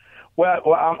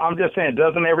 Well, I'm just saying,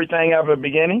 doesn't everything have a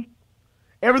beginning?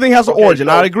 Everything has an origin.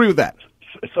 I agree with that.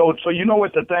 So you know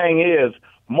what the thing is?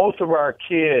 Most of our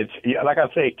kids, like I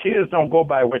say, kids don't go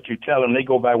by what you tell them; they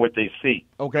go by what they see.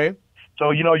 Okay.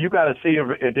 So you know, you got to see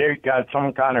if they got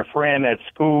some kind of friend at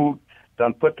school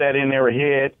done put that in their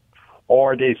head,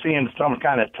 or they seeing some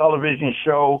kind of television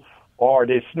show, or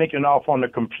they're sneaking off on the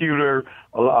computer,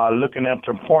 looking at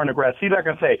some pornography. See, like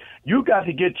I say, you got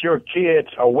to get your kids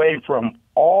away from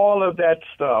all of that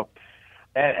stuff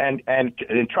and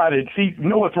try to see. You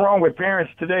know what's wrong with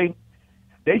parents today?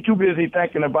 They too busy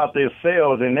thinking about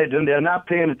themselves, and they're not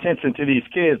paying attention to these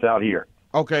kids out here.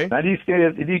 Okay. Now these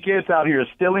kids out here are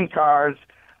stealing cars.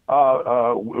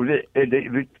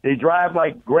 They drive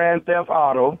like Grand Theft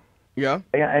Auto. Yeah.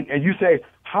 And you say,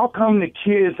 how come the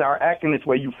kids are acting this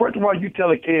way? First of all, you tell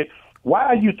a kid, why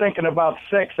are you thinking about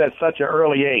sex at such an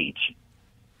early age?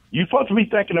 You're supposed to be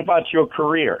thinking about your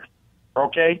career,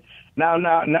 okay? Now,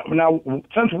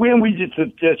 since when we just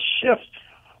shift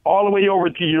all the way over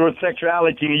to your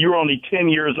sexuality and you're only 10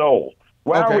 years old?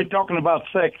 Why are we talking about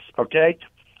sex, okay?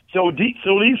 So these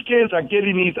kids are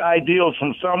getting these ideals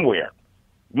from somewhere.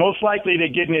 Most likely they're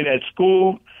getting it at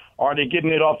school or they're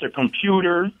getting it off their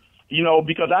computer. You know,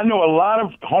 because I know a lot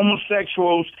of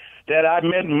homosexuals that I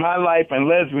met in my life and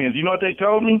lesbians. You know what they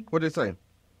told me? What did they say?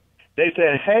 They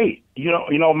said, hey, you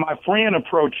know, my friend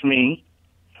approached me,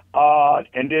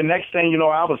 and then next thing you know,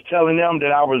 I was telling them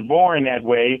that I was born that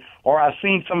way, or I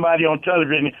seen somebody on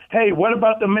television. Hey, what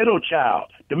about the middle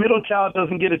child? The middle child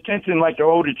doesn't get attention like the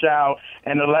older child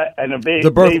and the baby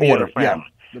in the family.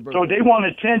 Yeah. So they want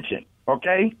attention,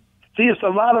 okay? See, it's a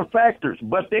lot of factors,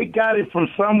 but they got it from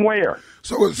somewhere.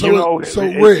 So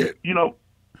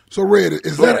Red,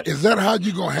 is that how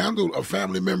you gonna handle a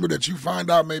family member that you find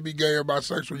out may be gay or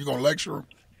bisexual? You gonna lecture them?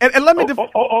 And let me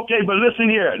okay, but listen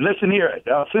here.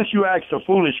 Since you asked a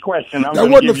foolish question, I'm that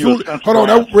wasn't a foolish. Hold on,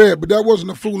 that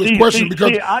wasn't a foolish question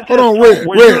because hold on,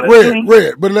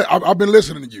 Red. But I've been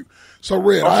listening to you. So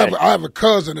Red, okay. I have a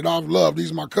cousin that I've loved.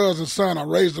 He's my cousin's son. I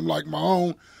raised him like my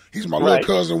own. He's my little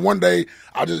cousin. One day,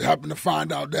 I just happened to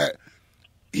find out that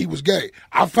he was gay.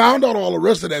 I found out all the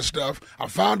rest of that stuff. I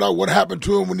found out what happened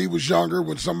to him when he was younger,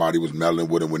 when somebody was meddling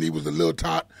with him when he was a little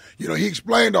tot. You know, he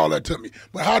explained all that to me.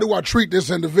 But how do I treat this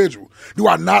individual? Do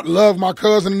I not love my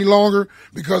cousin any longer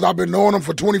because I've been knowing him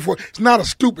for 24? It's not a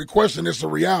stupid question. It's a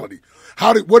reality.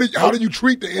 How do you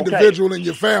treat the individual in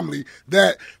your family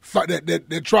that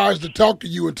tries to talk to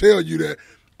you and tell you that,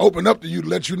 open up to you to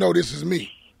let you know this is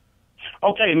me?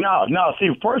 Okay, now, see,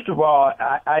 first of all,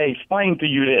 I explained to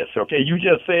you this, okay? You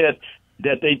just said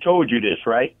that they told you this,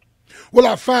 right? Well,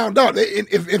 I found out.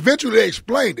 Eventually they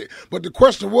explained it. But the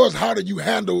question was, how do you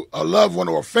handle a loved one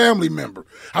or a family member?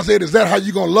 I said, is that how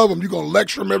you going to love them? You going to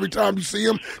lecture them every time you see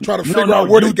them, try to figure out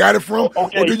where they got it from?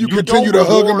 Okay, or do you continue to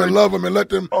hug them and love them and let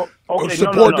them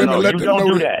support them and let them know? You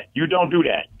don't do that. You don't do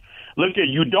that. Look,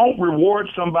 you don't reward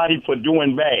somebody for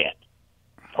doing bad,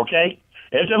 okay?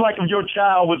 It's just like if your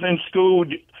child was in school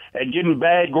and getting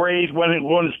bad grades, wasn't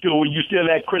going to school, you still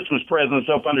had Christmas presents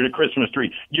up under the Christmas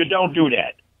tree. You don't do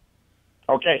that.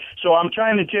 Okay? So I'm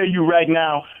trying to tell you right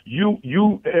now, if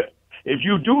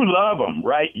you do love them,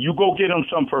 right, you go get them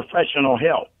some professional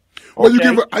help. Okay? Well,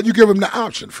 you give them the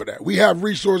option for that. We have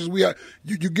resources.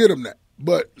 You get them that.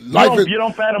 But you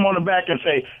don't pat them on the back and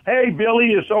say, "Hey,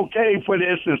 Billy, it's okay for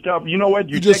this and stuff." You know what?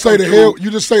 You just say to hell. You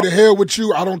just say to hell with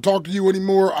you. I don't talk to you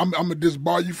anymore. I'm gonna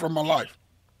disbar you from my life.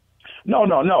 No.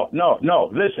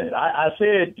 Listen, I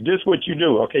said this is what you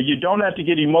do. Okay, you don't have to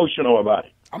get emotional about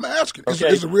it. I'm asking. Okay?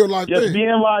 It's a real life thing. Just being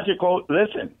logical.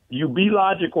 Listen, you be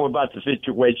logical about the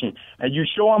situation, and you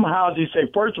show them how to say.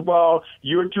 First of all,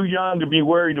 you're too young to be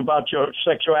worried about your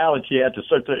sexuality at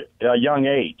such a young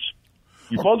age.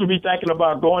 You're supposed to be thinking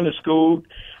about going to school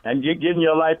and getting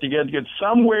your life together because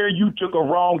somewhere you took a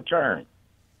wrong turn.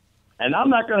 And I'm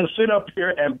not going to sit up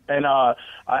here and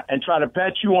try to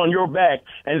pat you on your back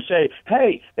and say,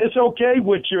 hey, it's okay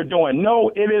what you're doing. No,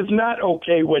 it is not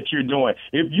okay what you're doing.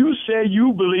 If you say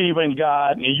you believe in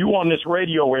God and you on this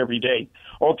radio every day,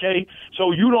 okay,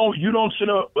 so you don't sit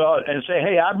up and say,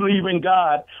 hey, I believe in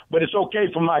God, but it's okay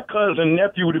for my cousin,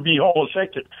 nephew to be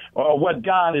homosexual or what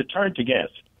God is turned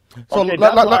against. So okay,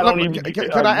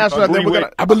 can I answer that? Then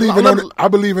I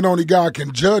believe in only God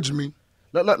can judge me.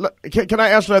 Can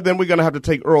I answer that? Then we're going to have to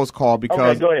take Earl's call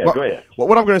because go ahead.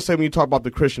 What I'm going to say when you talk about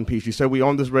the Christian piece, you said we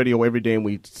on this radio every day and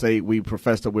we say we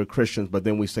profess that we're Christians, but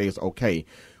then we say it's okay.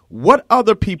 What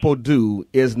other people do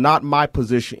is not my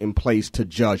position in place to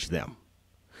judge them.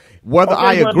 Whether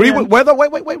I agree with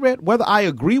whether I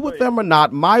agree with them or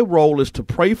not, my role is to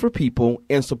pray for people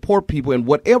and support people in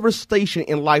whatever station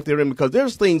in life they're in, because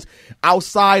there's things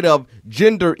outside of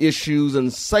gender issues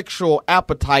and sexual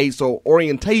appetites or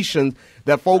orientations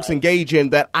that folks engage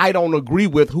in that I don't agree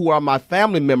with, who are my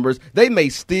family members. They may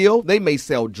steal, they may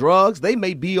sell drugs, they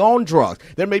may be on drugs.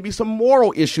 There may be some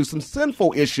moral issues, some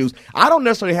sinful issues. I don't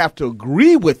necessarily have to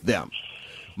agree with them.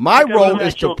 My role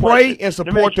is to pray and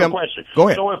support them. Go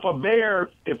ahead. So if a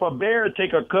bear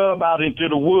take a cub out into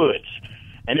the woods,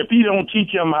 and if he don't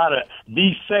teach him how to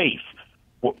be safe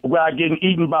without getting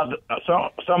eaten by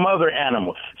some other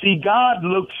animal, see, God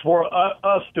looks for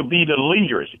us to be the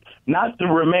leaders, not to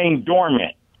remain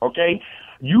dormant. Okay,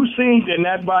 you seen in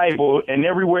that Bible and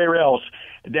everywhere else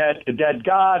that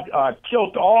God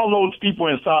killed all those people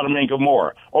in Sodom and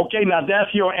Gomorrah. Okay, now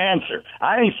that's your answer.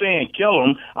 I ain't saying kill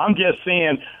them. I'm just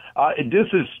saying this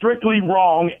is strictly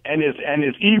wrong and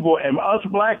it's evil. And us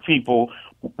black people,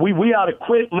 we ought to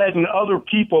quit letting other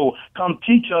people come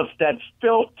teach us that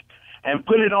filth and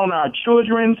put it on our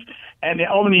children's. And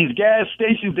on these gas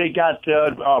stations, they got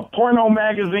porno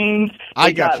magazines.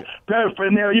 I got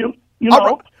paraphernalia. You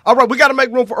know. All right, we got to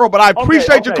make room for Earl, but I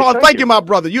appreciate your call. Thank you, my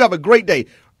brother. You have a great day.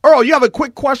 Earl, you have a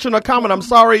quick question or comment? I'm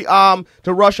sorry to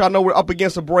rush. I know we're up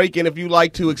against a break, and if you'd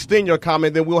like to extend your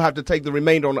comment, then we'll have to take the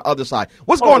remainder on the other side.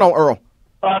 What's going on, Earl?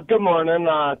 Good morning.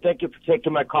 Thank you for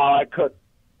taking my call. I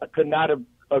could not have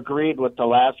agreed with the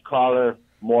last caller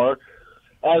more.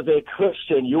 As a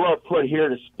Christian, you are put here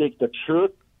to speak the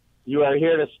truth. You are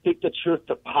here to speak the truth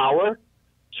to power.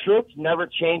 Truth never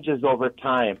changes over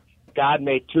time. God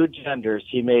made two genders.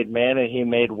 He made man and he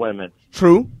made women.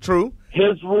 True.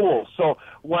 His rules. So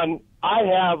when I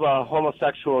have a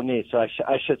homosexual niece, or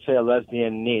I should say a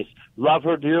lesbian niece, love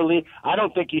her dearly. I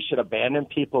don't think you should abandon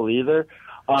people either.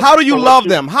 How do you love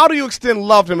them? How do you extend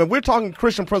love to them? If we're talking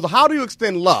Christian principle, how do you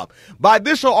extend love? By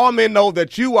this shall all men know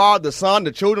that you are the son,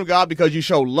 the children of God, because you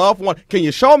show love for one. Can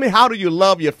you show me how do you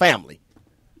love your family?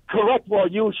 Correct. Well,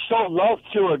 you show love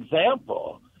through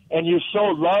example, and you show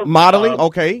love. Modeling,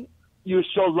 okay. You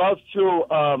show love through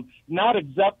not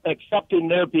accepting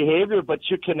their behavior, but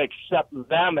you can accept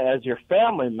them as your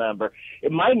family member.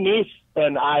 My niece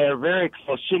and I are very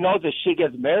close. She knows if she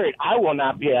gets married, I will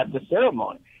not be at the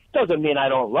ceremony. Doesn't mean I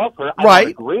don't love her. I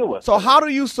don't agree with her. So how do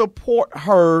you support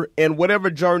her in whatever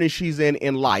journey she's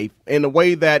in life in a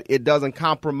way that it doesn't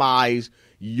compromise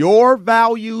your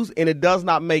values and it does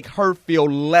not make her feel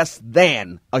less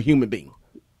than a human being?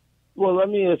 Well,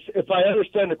 if I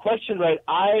understand the question right,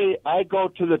 I go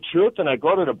to the truth and I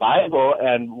go to the Bible,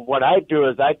 and what I do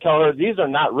is I tell her these are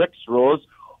not Rick's rules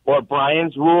or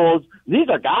Brian's rules. These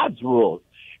are God's rules.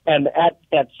 And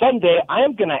at Sunday, I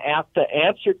am going to have to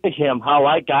answer to him how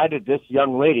I guided this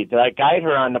young lady. Did I guide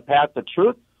her on the path of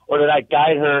truth, or did I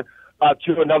guide her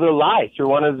to another lie, through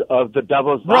one of the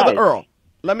devil's lies? Brother Earl,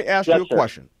 let me ask you a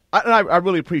question. I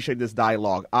really appreciate this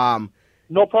dialogue.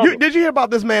 No problem. Did you hear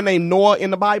about this man named Noah in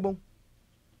the Bible?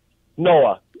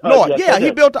 Noah. Yes,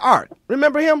 he built the ark.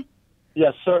 Remember him?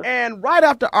 Yes, sir. And right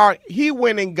after ark, he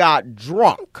went and got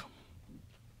drunk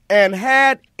and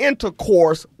had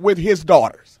intercourse with his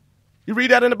daughters. You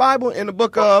read that in the Bible, in the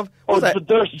book of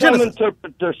Genesis.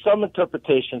 There's some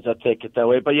interpretations that take it that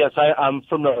way, but yes, I'm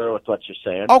familiar with what you're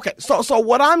saying. Okay, so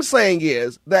what I'm saying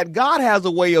is that God has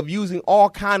a way of using all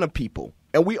kind of people,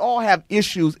 and we all have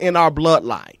issues in our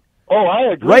bloodline. Oh,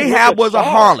 I agree. Rahab was a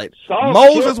harlot.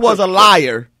 Moses was a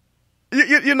liar.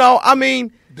 You know, I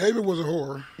mean, David was a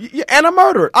whore. And a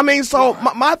murderer. I mean, so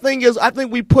my thing is, I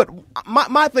think we put,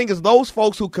 my thing is those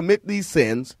folks who commit these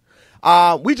sins.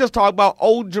 We just talked about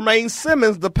old Jermaine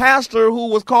Simmons, the pastor who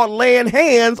was caught laying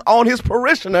hands on his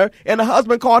parishioner, and the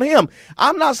husband caught him.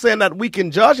 I'm not saying that we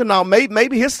can judge him now.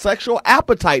 Maybe his sexual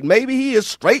appetite, maybe he is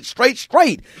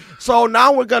straight. So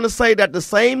now we're going to say that the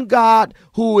same God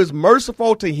who is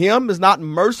merciful to him is not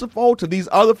merciful to these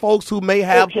other folks who may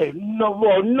have. Okay,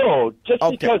 no.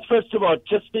 Because, first of all,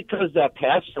 just because that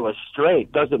pastor was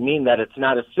straight doesn't mean that it's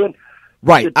not a sin.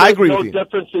 Right, I agree with you. There's no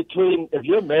difference between if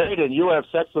you're married and you have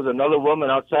sex with another woman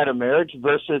outside of marriage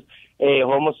versus a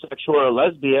homosexual or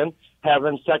lesbian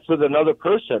having sex with another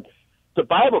person. The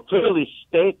Bible clearly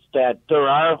states that there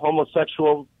are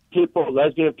homosexual people,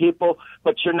 lesbian people,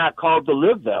 but you're not called to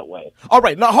live that way. All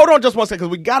right, now hold on just one second,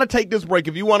 because we got to take this break.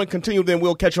 If you want to continue, then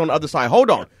we'll catch you on the other side.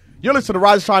 Hold on. You're listening to the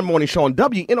Rise and Shine Morning Show on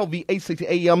WNOV 860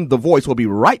 AM. The Voice will be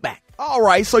right back. All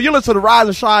right, so you're listening to the Rise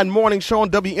and Shine Morning Show on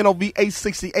WNOV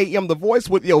 860 AM. The Voice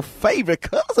with your favorite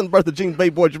cousin, Bertha Jean Baby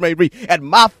Boy Jermaine Reed, and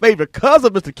my favorite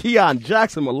cousin, Mr. Keon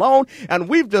Jackson Malone. And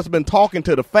we've just been talking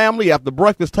to the family at the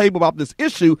breakfast table about this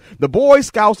issue. The Boy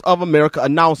Scouts of America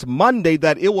announced Monday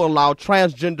that it will allow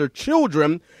transgender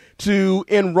children to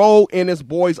enroll in its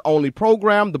boys-only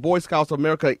program. The Boy Scouts of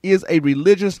America is a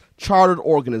religious chartered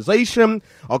organization.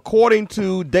 According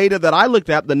to data that I looked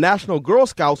at, the National Girl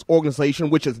Scouts organization,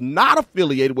 which is not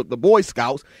affiliated with the Boy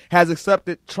Scouts, has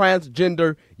accepted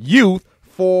transgender youth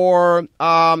for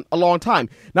a long time.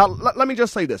 Now, let me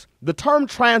just say this. The term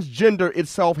transgender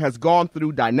itself has gone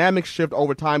through dynamic shift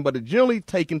over time, but it's generally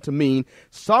taken to mean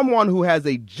someone who has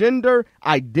a gender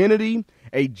identity,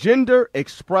 a gender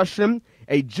expression,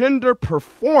 a gender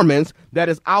performance that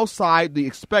is outside the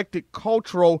expected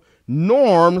cultural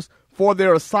norms for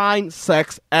their assigned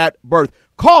sex at birth.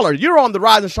 Caller, you're on the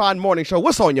Rise and Shine Morning Show.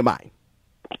 What's on your mind?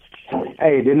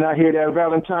 Hey, didn't I hear that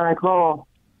Valentine call?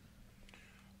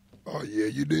 Oh, yeah,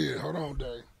 you did. Hold on,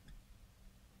 Dave.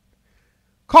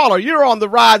 Caller, you're on the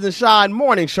Rise and Shine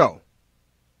Morning Show.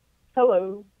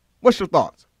 Hello. What's your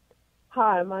thoughts?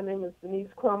 Hi, my name is Denise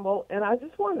Crumble, and I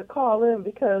just wanted to call in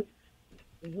because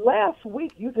last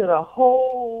week you did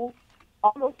almost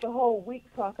a whole week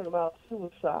talking about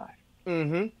suicide.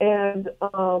 Mm-hmm. And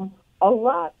a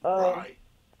lot of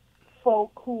a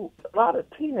lot of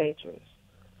teenagers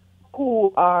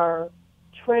who are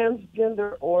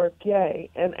transgender or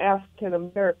gay and African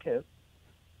American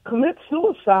commit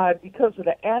suicide because of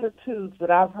the attitudes that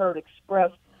I've heard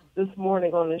expressed this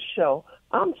morning on this show.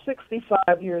 I'm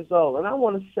 65 years old, and I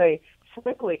want to say,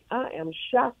 frankly, I am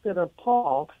shocked and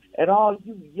appalled at all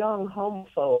you young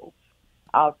homophobes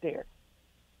out there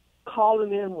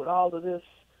calling in with all of this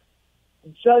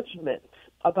judgment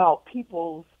about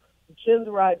people's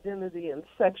gender identity and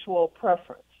sexual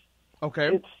preference.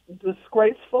 Okay. It's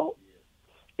disgraceful.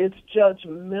 It's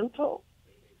judgmental.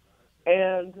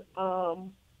 And y'all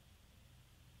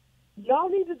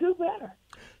need to do better.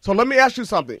 So let me ask you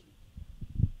something,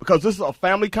 because this is a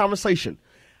family conversation.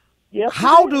 Yes,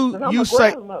 how it is, do and you I'm a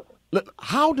say? grandmother.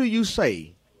 How do you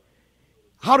say?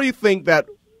 How do you think that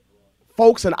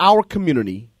folks in our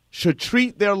community should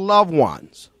treat their loved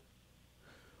ones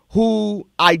who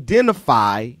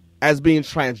identify as being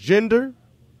transgender,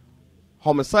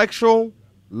 homosexual,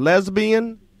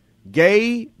 lesbian,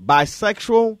 gay,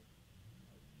 bisexual,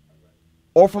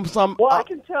 or from some... Well, I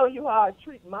can tell you how I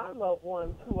treat my loved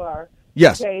ones who are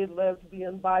Yes. gay,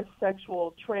 lesbian,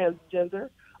 bisexual, transgender.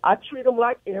 I treat them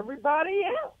like everybody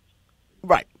else.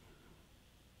 Right.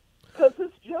 Because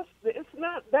it's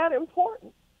not that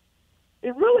important.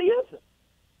 It really isn't.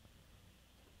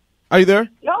 Are you there?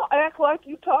 Y'all act like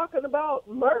you talking about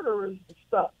murderers and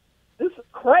stuff. This is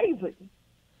crazy.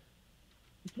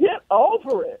 Get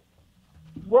over it.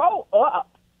 Grow up.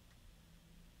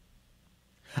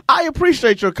 I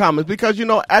appreciate your comments because, you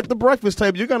know, at the breakfast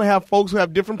table, you're going to have folks who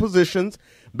have different positions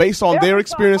based on their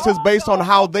experiences, based on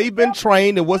how they've been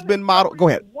trained and what's been modeled. Go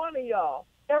ahead.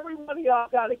 Every one of y'all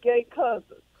got a gay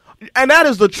cousin. And that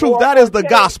is the truth. That is the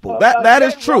gospel. That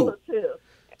is true.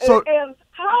 So, and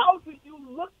how do you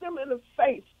look them in the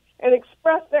face and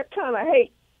express that kind of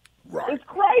hate? Right. It's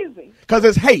crazy. Because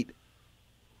it's hate.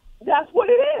 That's what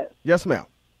it is. Yes, ma'am.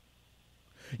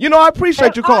 You know, I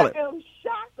appreciate you calling. I am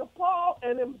shocked, appalled,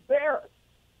 and embarrassed.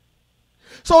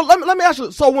 So let me ask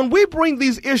you, so when we bring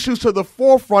these issues to the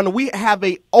forefront, we have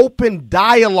an open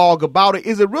dialogue about it,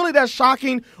 is it really that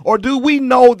shocking, or do we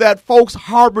know that folks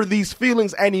harbor these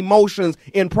feelings and emotions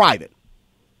in private?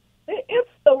 It's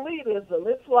elitism.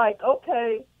 It's like,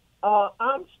 okay,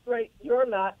 I'm straight, you're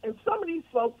not. And some of these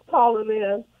folks calling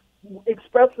in,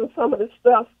 expressing some of this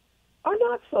stuff, are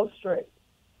not so straight.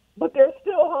 But they're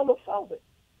still homophobic.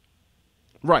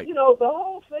 Right. You know, the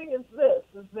whole thing is this,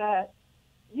 is that,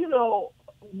 you know,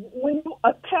 when you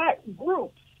attack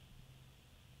groups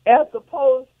as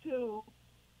opposed to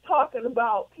talking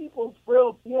about people's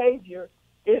real behavior,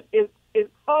 it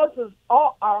causes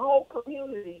our whole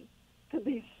community to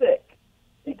be sick.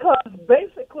 Because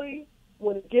basically,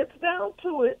 when it gets down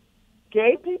to it,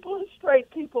 gay people and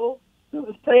straight people do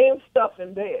the same stuff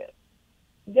in bed.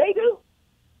 They do.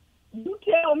 You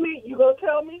tell me, you going to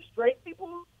tell me straight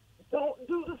people don't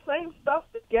do the same stuff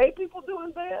that gay people do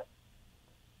in bed?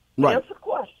 Right. That's a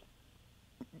question.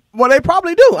 Well, they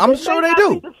probably do. I'm sure they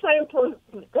do.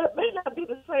 That may not be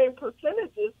the same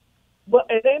percentages, but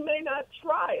and they may not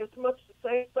try as much the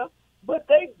same stuff, but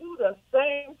they do the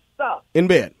same stuff. In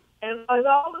bed. And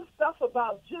all this stuff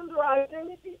about gender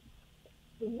identity,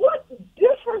 what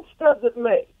difference does it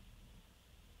make?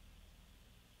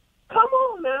 Come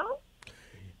on now.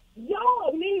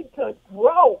 Y'all need to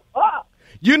grow up.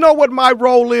 You know what my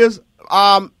role is,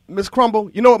 Ms.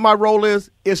 Crumble? You know what my role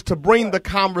is? Is to bring the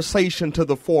conversation to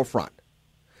the forefront.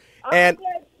 I'm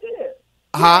glad you did.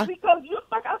 Huh? Because,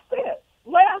 like I said,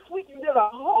 last week you did a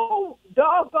whole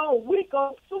doggone week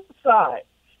on suicide.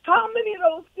 How many of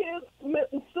those kids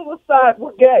committing suicide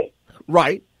were gay?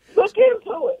 Right. Look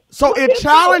into it. So it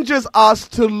challenges us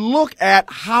to look at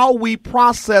how we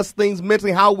process things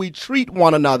mentally, how we treat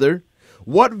one another,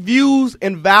 what views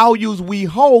and values we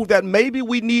hold that maybe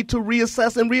we need to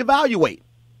reassess and reevaluate.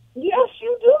 Yes,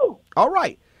 you do. All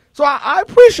right. So I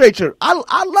appreciate you.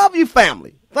 I love you,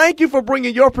 family. Thank you for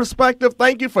bringing your perspective.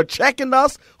 Thank you for checking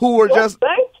us who are just.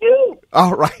 Thank you.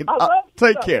 All right. I love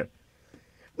take care.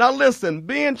 Now, listen,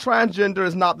 being transgender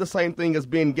is not the same thing as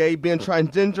being gay. Being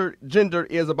transgender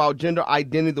is about gender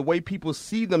identity, the way people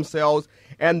see themselves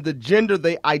and the gender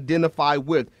they identify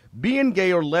with. Being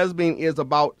gay or lesbian is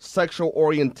about sexual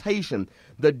orientation,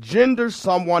 the gender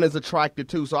someone is attracted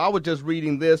to. So I was just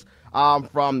reading this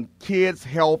from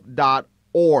kidshealth.org.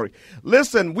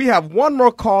 Listen, we have one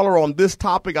more caller on this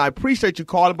topic. I appreciate you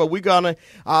calling, but we're going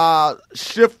to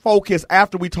shift focus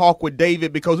after we talk with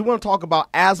David because we want to talk about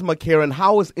asthma care and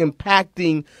how it's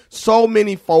impacting so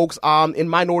many folks in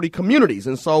minority communities.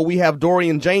 And so we have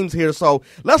Dorian James here. So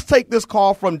let's take this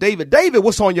call from David. David,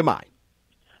 what's on your mind?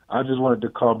 I just wanted to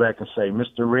call back and say,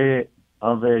 Mr. Red,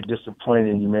 I'm very disappointed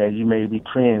in you, man. You may be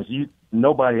cringe.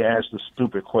 Nobody asked a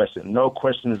stupid question. No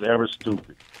question is ever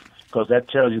stupid. Because that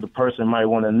tells you the person might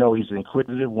want to know. He's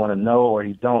inquisitive, want to know, or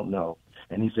he don't know.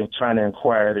 And he's trying to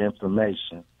inquire the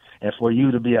information. And for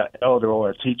you to be an elder or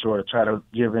a teacher or to try to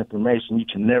give information, you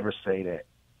can never say that.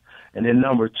 And then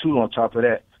number two, on top of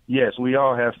that, yes, we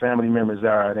all have family members that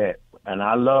are that. And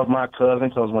I love my cousin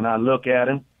because when I look at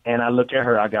him and I look at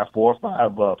her, I got 4 or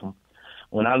 5 of them.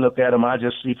 When I look at them, I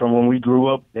just see from when we grew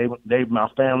up, they my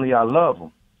family, I love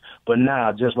them. But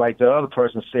now, just like the other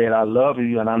person said, I love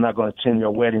you, and I'm not going to attend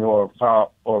your wedding or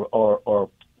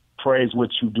praise what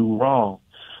you do wrong.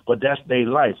 But that's their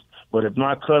life. But if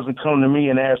my cousin come to me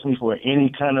and ask me for any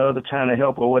kind of other kind of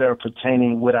help or whatever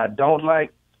pertaining what I don't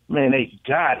like, man, they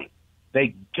got it.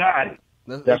 They got it.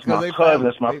 That's my cousin.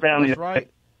 That's my family. That's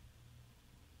right.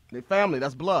 They family.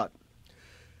 That's blood.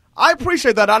 I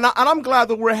appreciate that, and I'm glad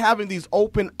that we're having these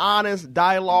open, honest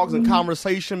dialogues and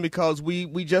conversation, because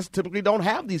we just typically don't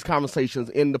have these conversations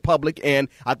in the public, and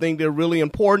I think they're really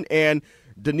important. And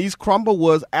Denise Crumble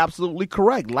was absolutely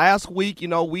correct. Last week,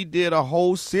 we did a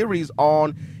whole series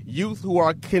on youth who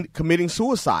are committing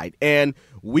suicide, and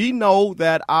we know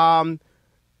that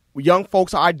young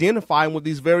folks are identifying with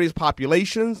these various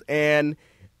populations, and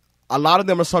a lot of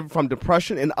them are suffering from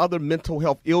depression and other mental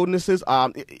health illnesses,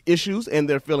 issues, and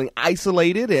they're feeling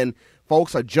isolated, and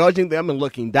folks are judging them and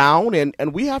looking down,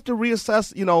 and we have to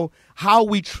reassess, how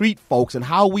we treat folks and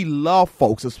how we love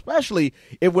folks, especially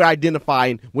if we're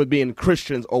identifying with being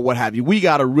Christians or what have you. We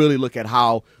got to really look at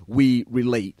how we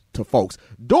relate to folks.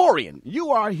 Dorian,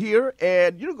 you are here,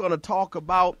 and you're going to talk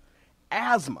about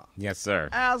asthma. Yes, sir.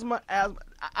 Asthma.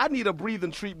 I need a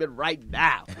breathing treatment right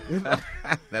now.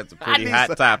 That's a pretty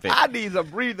hot topic. I need a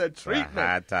breathing treatment. A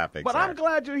hot topic, but sir. I'm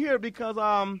glad you're here because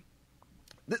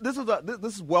this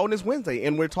is Wellness Wednesday,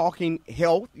 and we're talking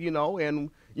health, and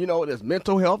there's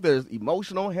mental health, there's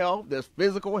emotional health, there's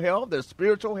physical health, there's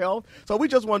spiritual health. So we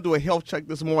just want to do a health check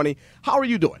this morning. How are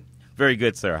you doing? Very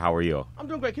good, sir. How are you? I'm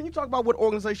doing great. Can you talk about what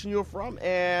organization you're from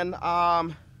and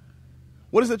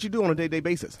what is it you do on a day-to-day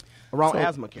basis around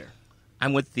asthma care?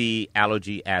 I'm with the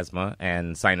Allergy, Asthma,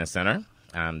 and Sinus Center.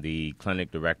 I'm the clinic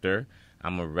director.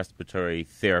 I'm a respiratory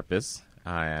therapist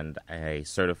and a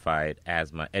certified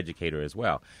asthma educator as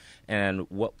well. And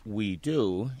what we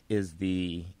do is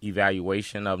the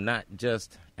evaluation of not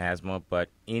just asthma, but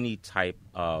any type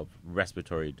of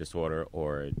respiratory disorder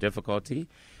or difficulty.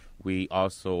 We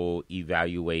also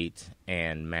evaluate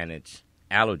and manage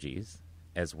allergies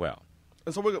as well.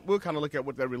 And so we'll kind of look at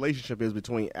what that relationship is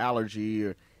between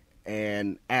allergy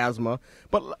and asthma.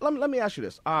 But let me ask you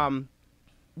this.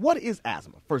 What is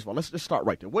asthma? First of all, let's just start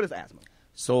right there. What is asthma?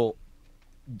 So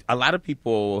a lot of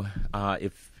people,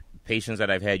 if patients that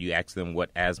I've had, you ask them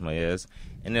what asthma is,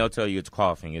 and they'll tell you it's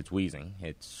coughing, it's wheezing,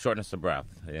 it's shortness of breath,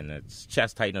 and it's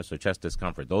chest tightness or chest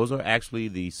discomfort. Those are actually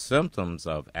the symptoms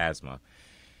of asthma.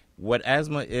 What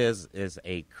asthma is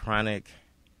a chronic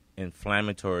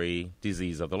inflammatory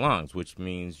disease of the lungs, which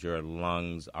means your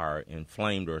lungs are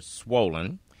inflamed or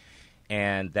swollen,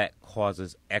 and that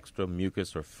causes extra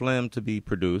mucus or phlegm to be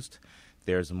produced.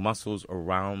 There's muscles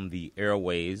around the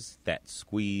airways that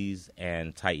squeeze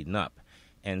and tighten up.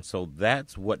 And so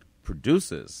that's what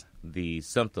produces the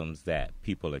symptoms that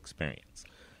people experience.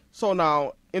 So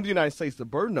now, in the United States, the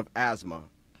burden of asthma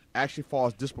actually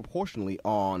falls disproportionately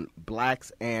on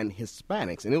blacks and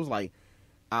Hispanics. And it was like,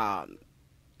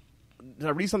 did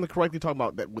I read something correctly talking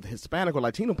about that with Hispanic or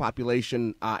Latino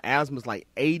population, asthma is like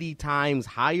 80 times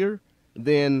higher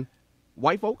than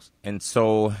white folks? And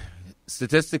so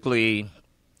statistically,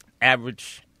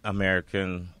 average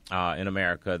American, in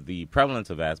America, the prevalence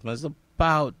of asthma is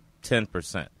about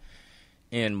 10%.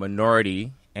 In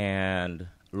minority and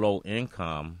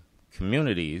low-income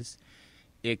communities,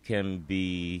 it can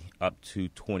be up to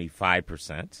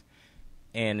 25%.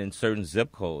 And in certain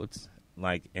zip codes,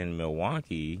 like in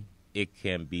Milwaukee, it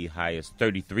can be high as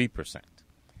 33%.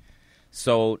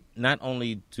 So not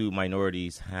only do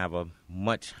minorities have a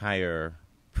much higher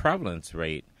prevalence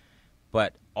rate,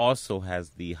 but also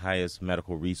has the highest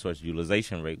medical resource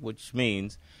utilization rate, which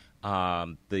means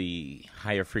the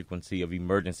higher frequency of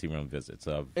emergency room visits,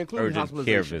 of urgent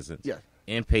care visits,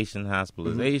 inpatient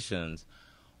hospitalizations.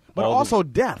 But also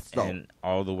deaths, though. And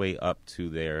all the way up to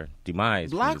their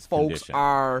demise. Black folks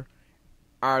are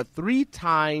 3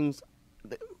 times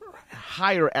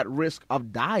higher at risk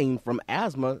of dying from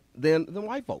asthma than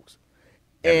white folks.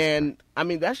 And, I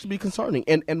mean, that should be concerning.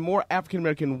 And more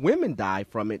African-American women die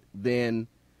from it than,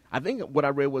 I think what I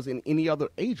read was in any other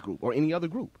age group or any other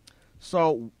group.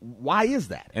 So why is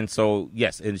that? And so,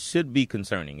 yes, it should be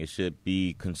concerning. It should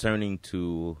be concerning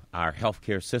to our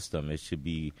healthcare system. It should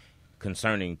be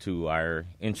concerning to our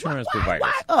insurance providers.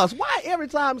 Why us? Why every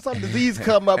time some disease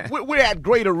come up, we're at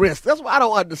greater risk? That's what I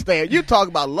don't understand. You talk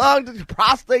about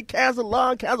prostate cancer,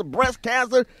 lung cancer, breast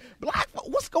cancer.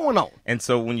 What's going on? And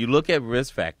so when you look at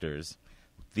risk factors,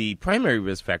 the primary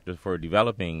risk factor for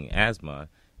developing asthma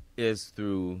is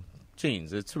through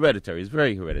genes. It's hereditary. It's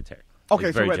very hereditary. Okay,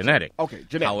 it's very genetic. Okay,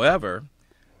 genetic. However,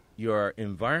 your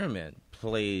environment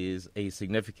plays a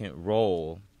significant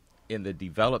role in the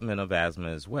development of asthma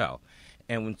as well.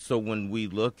 And so when we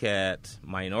look at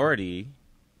minority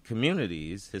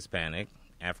communities, Hispanic,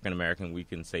 African American, we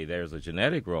can say there's a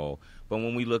genetic role. But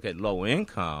when we look at low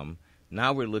income,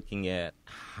 Now we're looking at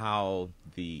how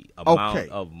the amount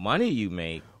of money you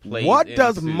make plays What into...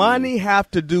 does money have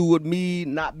to do with me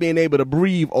not being able to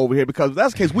breathe over here? Because if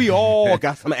that's the case, we all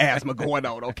got some asthma going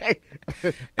on, okay?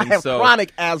 I have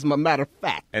chronic asthma, matter of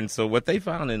fact. And so what they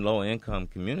found in low-income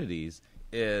communities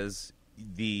is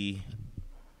the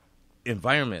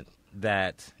environment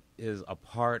that is a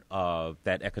part of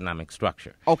that economic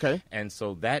structure. Okay. And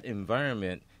so that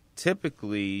environment,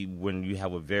 typically when you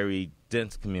have a very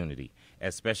dense community,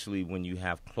 especially when you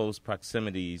have close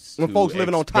proximities when to folks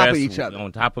living on top of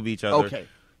each other. Okay.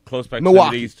 Close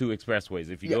proximities to expressways.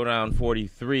 If you go down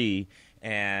 43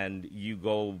 and you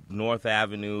go North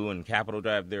Avenue and Capitol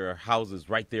Drive, there are houses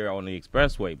right there on the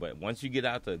expressway. But once you get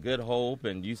out to Good Hope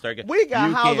and you start getting... We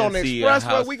got houses on the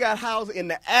expressway. We got houses in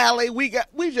the alley. We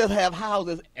just have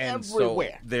houses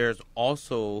everywhere. So there's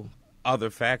also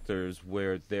other factors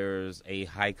where there's a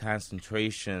high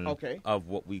concentration of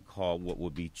what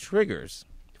would be triggers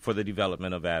for the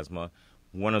development of asthma.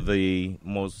 One of the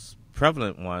most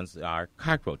prevalent ones are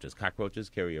cockroaches. Cockroaches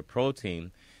carry a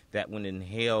protein that when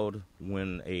inhaled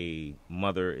when a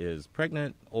mother is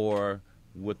pregnant or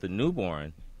with the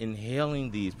newborn,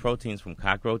 inhaling these proteins from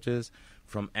cockroaches,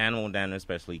 from animal dander,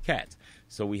 especially cats.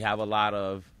 So we have a lot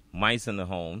of mice in the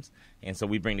homes, and so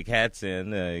we bring the cats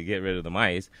in to get rid of the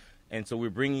mice. And so we're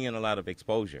bringing in a lot of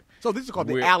exposure. So these are called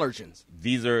the allergens.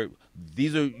 These are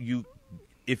you.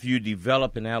 If you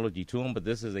develop an allergy to them, but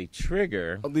this is a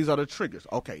trigger. Oh, these are the triggers.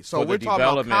 Okay, so we're talking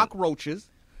about cockroaches.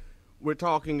 We're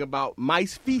talking about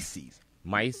mice feces.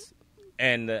 Mice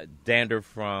and dander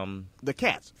from the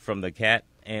cats. From the cat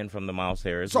and from the mouse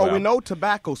hair as well. So we know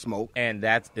tobacco smoke. And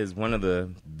that is one of the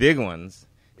big ones,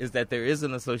 is that there is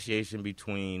an association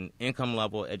between income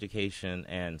level, education,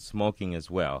 and smoking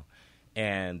as well.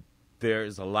 And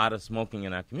there's a lot of smoking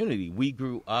in our community. We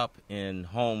grew up in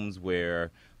homes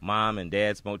where mom and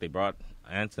dad smoked. They brought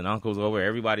aunts and uncles over.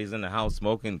 Everybody's in the house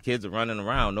smoking. Kids are running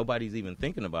around. Nobody's even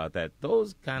thinking about that.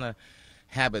 Those kind of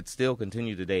habits still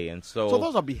continue today. And so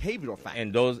those are behavioral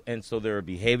factors. And so there are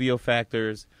behavioral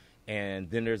factors. And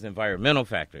then there's environmental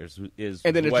factors. And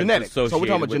then there's genetics. So we're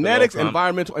talking about genetics,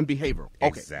 environmental, and behavioral.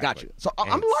 Okay, exactly. Got you. So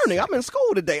I'm learning. I'm in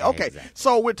school today. Okay. Exactly.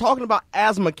 So we're talking about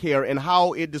asthma care and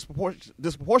how it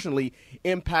disproportionately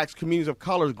impacts communities of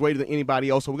colors greater than anybody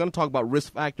else. So we're going to talk about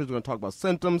risk factors. We're going to talk about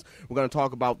symptoms. We're going to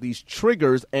talk about these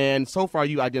triggers. And so far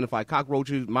you identified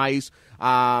cockroaches, mice,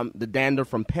 the dander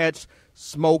from pets,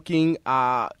 smoking,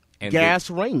 gas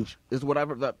range is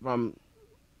whatever that what do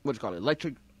you call it?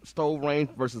 Electric stove range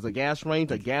versus a gas range.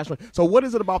 So what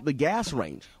is it about the gas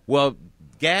range? Well,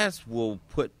 gas will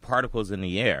put particles in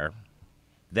the air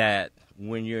that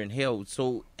when you're inhaled,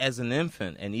 so as an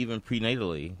infant and even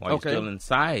prenatally, while you're still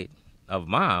inside of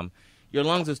mom, your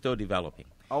lungs are still developing.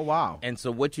 Oh, wow. And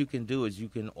so what you can do is you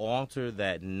can alter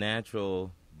that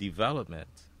natural development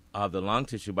of the lung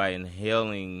tissue by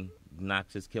inhaling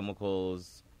noxious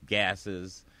chemicals,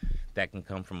 gases that can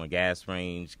come from a gas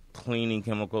range, cleaning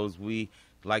chemicals. We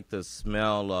like the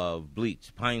smell of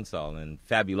bleach, pine sol, and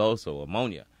Fabuloso,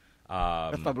 ammonia.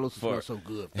 That Fabuloso smells so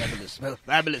good. Fabulous. Smells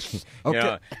fabulous. Okay.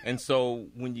 Yeah. And so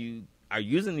when you are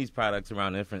using these products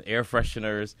around different air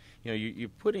fresheners, you're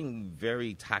putting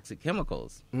very toxic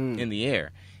chemicals in the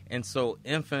air. And so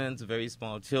infants, very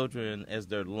small children, as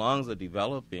their lungs are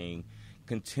developing,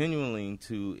 continuing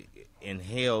to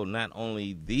inhale not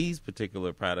only these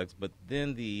particular products, but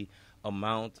then the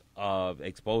amount of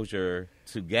exposure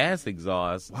to gas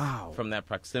exhaust from that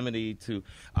proximity to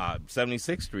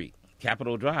 76th Street,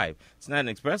 Capitol Drive. It's not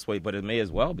an expressway, but it may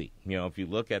as well be. If you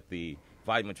look at the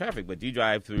volume of traffic, but you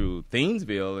drive through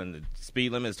Thiensville and the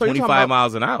speed limit is 25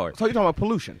 miles an hour. So you're talking about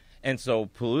pollution. And so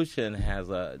pollution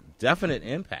has a definite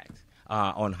impact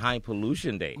on high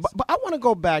pollution days. But I want to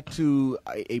go back to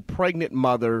a pregnant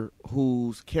mother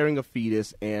who's carrying a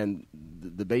fetus and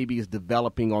the baby is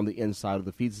developing on the inside, of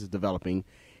the fetus is developing,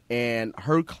 and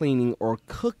her cleaning or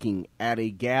cooking at a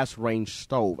gas range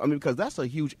stove. I mean, because that's a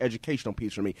huge educational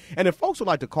piece for me. And if folks would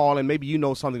like to call in, maybe you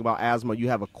know something about asthma, you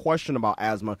have a question about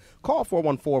asthma, call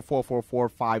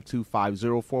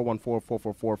 414-444-5250,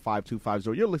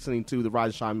 414-444-5250. You're listening to the Rise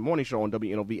and Shine Morning Show on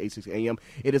WNOV 860 AM.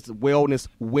 It is Wellness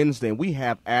Wednesday, and we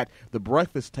have at the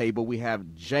breakfast table, we have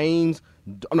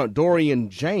Dorian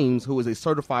James, who is a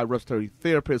certified respiratory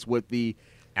therapist with the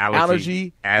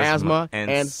Allergy, Asthma,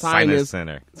 and Sinus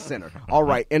Center. All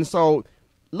right. And so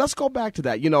let's go back to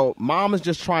that. Mom is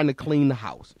just trying to clean the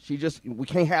house. We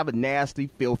can't have a nasty,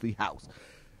 filthy house.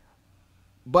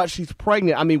 But she's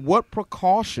pregnant. I mean, what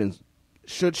precautions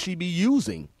should she be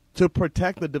using to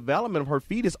protect the development of her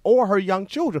fetus or her young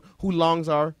children whose lungs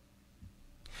are?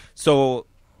 So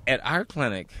at our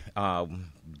clinic,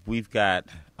 we've got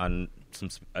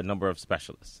a number of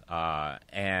specialists,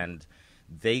 and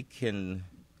they can,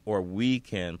 or we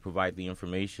can, provide the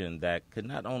information that could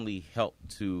not only help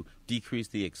to decrease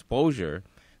the exposure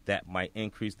that might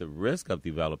increase the risk of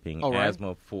developing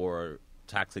asthma for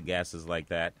toxic gases like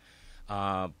that,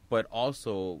 but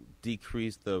also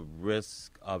decrease the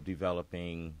risk of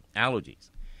developing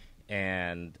allergies.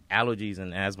 And allergies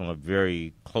and asthma are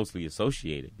very closely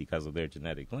associated because of their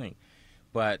genetic link.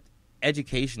 But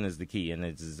education is the key, and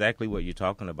it's exactly what you're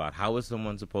talking about. How is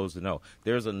someone supposed to know?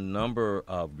 There's a number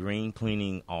of green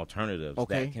cleaning alternatives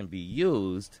that can be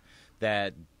used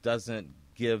that doesn't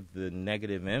give the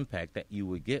negative impact that you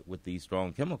would get with these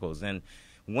strong chemicals. And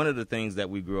one of the things that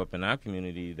we grew up in our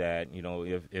community that, you know,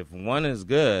 if one is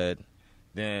good,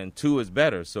 then two is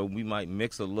better. So we might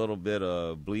mix a little bit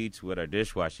of bleach with our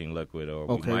dishwashing liquid, or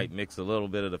we might mix a little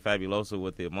bit of the Fabuloso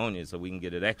with the ammonia so we can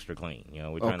get it extra clean. You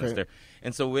know, we're trying to stir.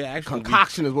 And so we're actually...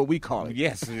 Concoction is what we call it.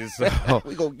 Yes.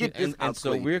 We're going to get this and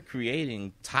so we're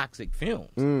creating toxic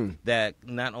fumes that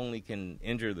not only can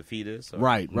injure the fetus or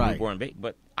newborn baby,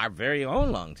 but our very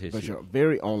own lung tissue. But your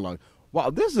very own lung. Wow,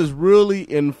 this is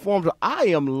really informative. I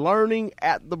am learning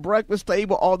at the breakfast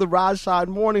table on the Rise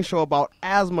Shine Morning Show about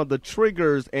asthma, the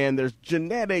triggers, and there's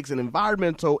genetics and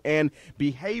environmental and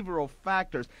behavioral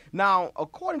factors. Now,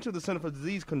 according to the Center for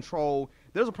Disease Control,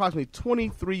 there's approximately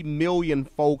 23 million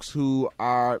folks who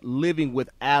are living with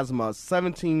asthma,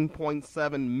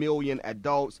 17.7 million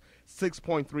adults,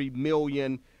 6.3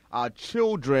 million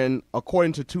children,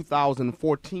 according to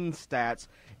 2014 stats,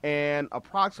 and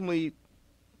approximately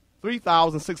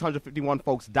 3,651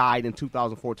 folks died in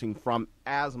 2014 from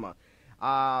asthma.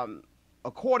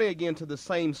 According, again, to the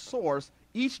same source,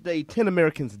 each day 10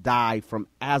 Americans die from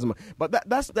asthma. But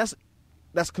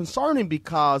that's concerning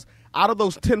because out of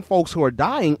those 10 folks who are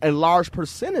dying, a large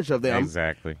percentage of them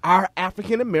are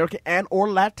African-American and or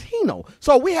Latino.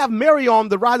 So we have Mary on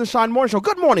the Rise and Shine Morning Show.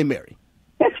 Good morning, Mary.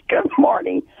 Yes, good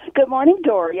morning. Good morning,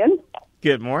 Dorian.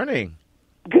 Good morning.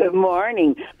 Good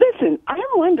morning. Listen, I'm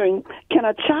wondering, can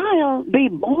a child be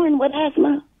born with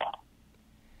asthma?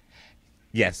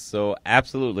 Yes, so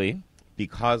absolutely,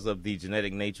 because of the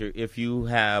genetic nature. If you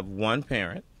have one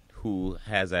parent who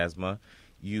has asthma,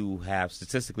 you have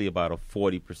statistically about a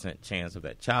 40% chance of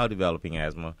that child developing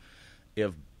asthma.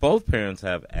 If both parents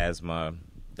have asthma,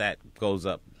 that goes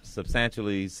up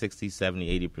substantially, 60,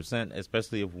 70, 80%,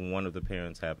 especially if one of the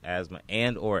parents have asthma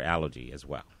and or allergy as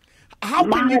well. How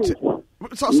can you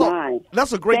So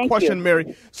that's a great question,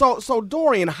 Mary. So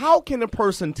Dorian, how can a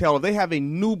person tell if they have a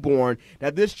newborn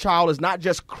that this child is not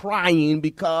just crying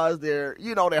because they're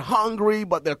hungry,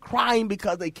 but they're crying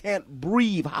because they can't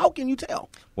breathe? How can you tell?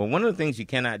 Well, one of the things you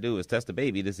cannot do is test a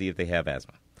baby to see if they have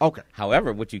asthma. Okay.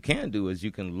 However, what you can do is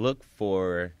you can look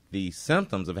for the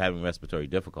symptoms of having respiratory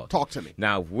difficulty. Talk to me.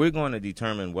 Now, if we're going to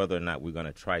determine whether or not we're going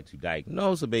to try to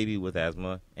diagnose a baby with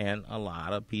asthma, and a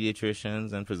lot of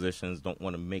pediatricians and physicians don't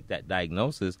want to make that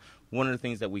diagnosis, one of the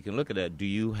things that we can look at, do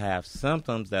you have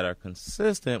symptoms that are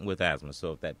consistent with asthma?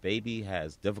 So if that baby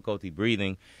has difficulty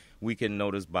breathing, we can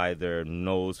notice by their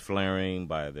nose flaring,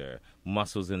 by their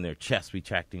muscles in their chest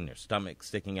retracting, their stomach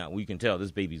sticking out. We can tell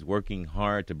this baby's working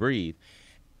hard to breathe.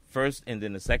 First, and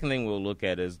then the second thing we'll look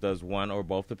at is, does one or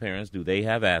both the parents, do they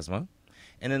have asthma?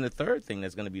 And then the third thing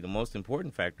that's going to be the most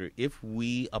important factor, if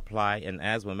we apply an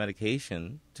asthma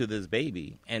medication to this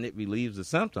baby and it relieves the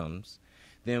symptoms,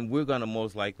 then we're going to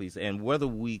most likely, and whether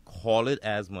we call it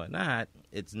asthma or not,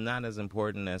 it's not as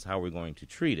important as how we're going to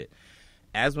treat it.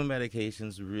 Asthma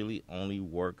medications really only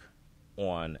work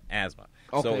on asthma.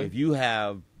 Okay. So if you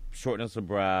have shortness of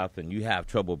breath and you have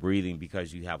trouble breathing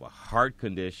because you have a heart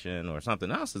condition or something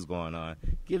else is going on,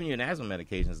 giving you an asthma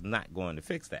medication is not going to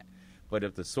fix that. But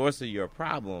if the source of your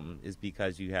problem is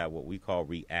because you have what we call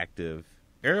reactive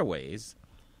airways,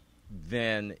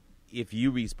 then if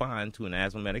you respond to an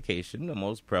asthma medication, the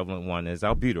most prevalent one is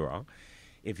albuterol.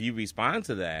 If you respond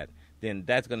to that, then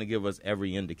that's going to give us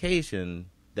every indication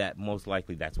that most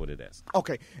likely that's what it is.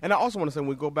 Okay. And I also want to say, when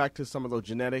we go back to some of those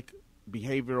genetic,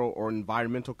 behavioral, or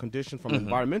environmental conditions, from an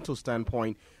environmental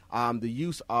standpoint, the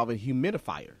use of a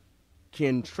humidifier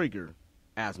can trigger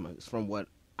asthma, is from what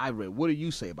I read. What do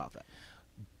you say about that?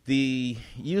 The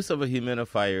use of a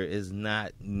humidifier is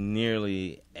not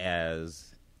nearly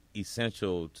as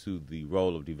essential to the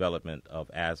role of development of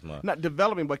asthma. Not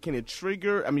developing, but can it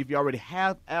trigger? I mean, if you already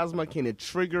have asthma, can it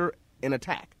trigger an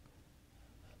attack?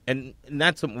 And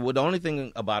that's the only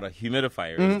thing about a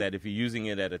humidifier is that if you're using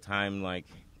it at a time like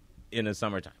in the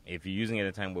summertime, if you're using it at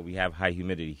a time where we have high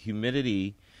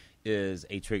humidity is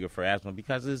a trigger for asthma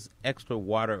because there's extra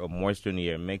water or moisture in the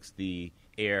air, makes the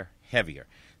air heavier.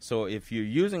 So if you're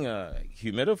using a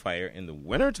humidifier in the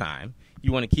wintertime,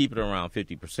 you want to keep it around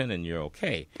 50% and you're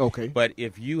okay. Okay. But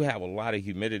if you have a lot of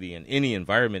humidity in any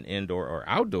environment, indoor or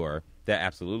outdoor, that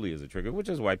absolutely is a trigger, which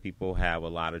is why people have a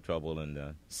lot of trouble in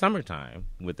the summertime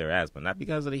with their asthma. Not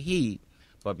because of the heat,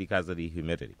 but because of the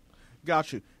humidity.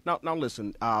 Got you. Now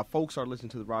listen, folks are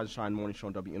listening to the Rise and Shine Morning Show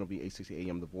on WNOV 860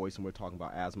 AM, The Voice, and we're talking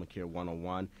about Asthma Care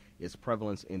 101, its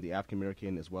prevalence in the African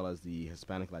American as well as the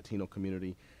Hispanic Latino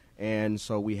community. And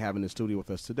so we have in the studio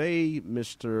with us today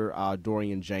Mr.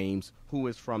 Dorian James, who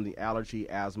is from the Allergy,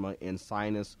 Asthma, and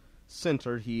Sinus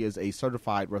Center. He is a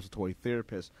certified respiratory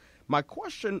therapist. My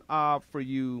question for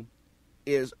you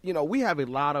is, we have a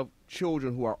lot of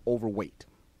children who are overweight,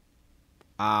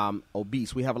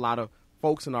 obese. We have a lot of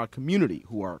folks in our community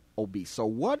who are obese. So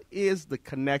what is the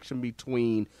connection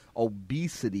between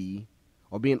obesity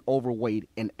or being overweight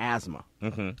and asthma?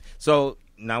 Mm-hmm. So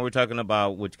now we're talking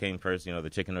about which came first, the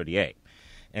chicken or the egg.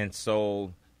 And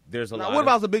so there's a lot. What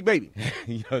about the big baby?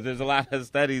 There's a lot of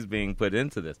studies being put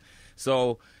into this.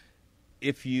 So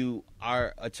if you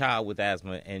are a child with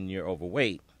asthma and you're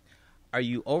overweight, are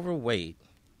you overweight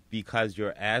because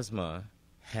your asthma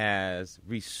has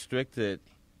restricted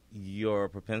your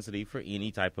propensity for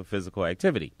any type of physical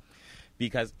activity?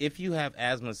 Because if you have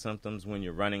asthma symptoms when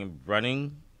you're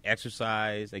running,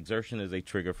 exercise, exertion is a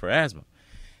trigger for asthma.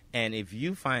 And if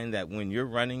you find that when you're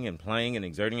running and playing and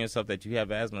exerting yourself that you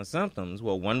have asthma symptoms,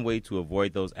 well, one way to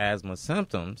avoid those asthma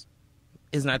symptoms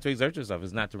is not to exert yourself,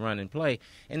 is not to run and play.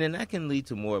 And then that can lead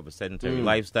to more of a sedentary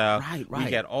lifestyle. Right. You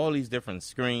got all these different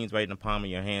screens right in the palm of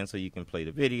your hand so you can play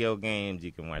the video games,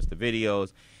 you can watch the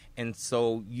videos. And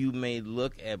so you may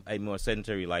look at a more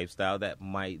sedentary lifestyle that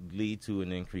might lead to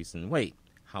an increase in weight.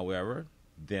 However,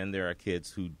 then there are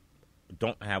kids who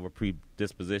don't have a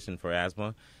predisposition for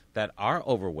asthma that are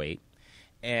overweight,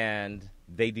 and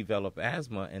they develop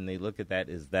asthma, and they look at that,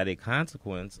 is that a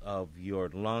consequence of your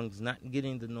lungs not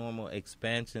getting the normal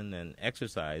expansion and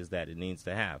exercise that it needs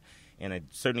to have? And I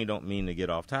certainly don't mean to get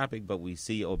off topic, but we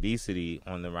see obesity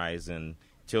on the rise in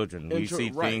children. We see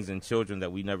things in children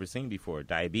that we've never seen before.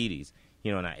 Diabetes,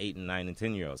 in our 8 and 9 and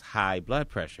 10-year-olds. High blood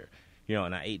pressure, in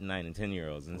our 8 and 9 and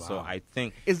 10-year-olds. And so I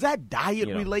think... Is that diet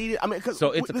related? I mean,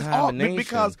 so it's a combination.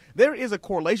 Because there is a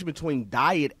correlation between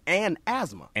diet and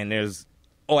asthma. And there's...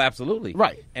 Oh, absolutely.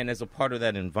 Right. And as a part of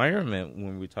that environment,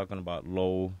 when we're talking about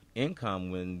low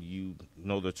income, when you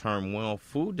know the term well,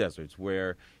 food deserts,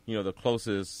 where, the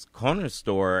closest corner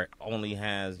store only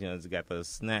has, it's got the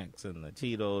snacks and the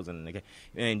Cheetos,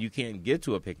 and you can't get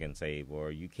to a Pick and Save,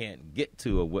 or you can't get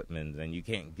to a Whitman's, and you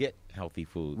can't get healthy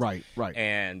foods. Right.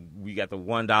 And we got the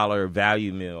 $1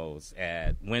 value meals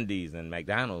at Wendy's and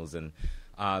McDonald's, and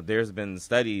there's been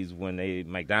studies when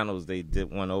McDonald's, they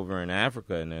did one over in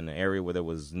Africa and in an area where there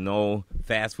was no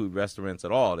fast food restaurants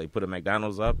at all. They put a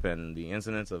McDonald's up, and the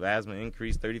incidence of asthma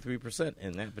increased 33%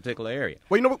 in that particular area.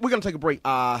 Well, we're going to take a break,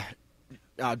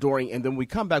 Dorian, and then when we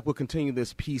come back, we'll continue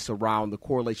this piece around the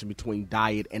correlation between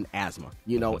diet and asthma,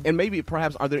 and maybe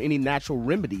perhaps are there any natural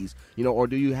remedies, or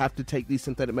do you have to take these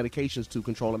synthetic medications to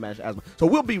control and manage asthma? So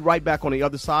we'll be right back on the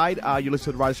other side. You listen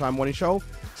to the Rise and Shine Morning Show.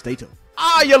 Stay tuned.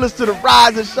 You're listening to the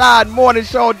Rise and Shine Morning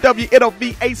Show on WNOV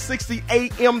 860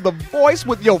 AM, The Voice,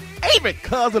 with your favorite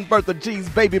cousin, Bertha G's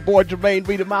baby boy, Jermaine,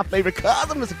 reading my favorite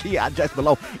cousin, Mr. Keon just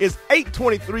below. It's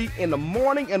 8:23 in the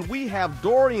morning, and we have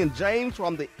Dorian James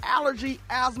from the Allergy,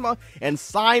 Asthma, and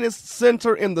Sinus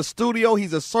Center in the studio.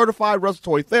 He's a certified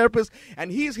respiratory therapist,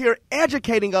 and he's here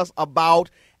educating us about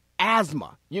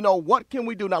asthma. What can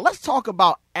we do? Now, let's talk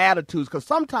about attitudes, because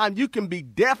sometimes you can be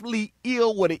deathly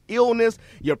ill with an illness.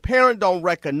 Your parent don't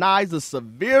recognize the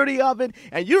severity of it,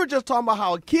 and you're just talking about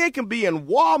how a kid can be in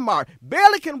Walmart,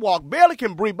 barely can walk, barely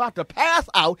can breathe, about to pass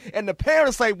out, and the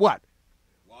parents say what?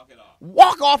 Walk it off.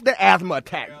 Walk off the asthma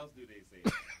attack. Where else do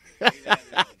they say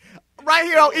it? Right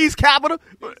here on East Capitol.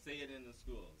 They say it in the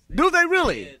schools. Do they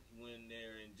really? Say it when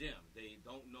they're in gym. They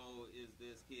don't know, is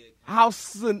this kid How are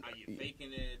you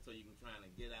faking it so you can try to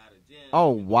get out of gym? Oh,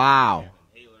 wow.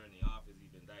 Inhaler in the office, he's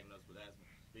been diagnosed with asthma.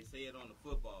 They say it on the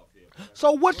football field.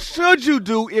 So what should you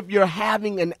do if you're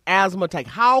having an asthma attack?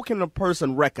 How can a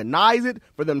person recognize it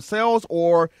for themselves,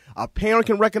 or a parent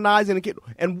can recognize it?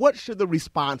 And what should the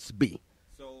response be?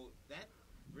 So that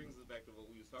brings us back to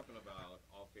what we were talking about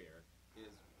off air,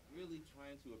 is really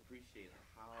trying to appreciate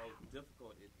how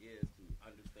difficult it is to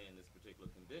understand this particular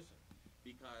condition.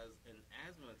 Because an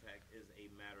asthma attack is a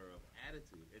matter of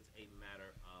attitude. It's a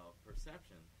matter of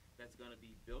perception that's going to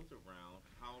be built around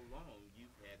how long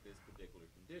you've had this particular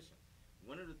condition.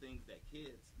 One of the things that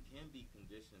kids can be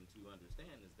conditioned to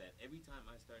understand is that every time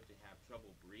I start to have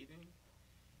trouble breathing,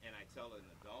 and I tell an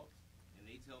adult, and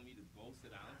they tell me to go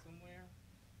sit down somewhere,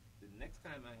 the next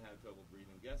time I have trouble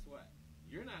breathing, guess what?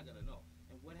 You're not going to know.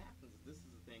 And what happens is this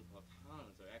is a thing called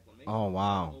tolerance or acclimation. Oh,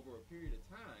 wow. Over a period of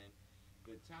time,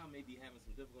 the child may be having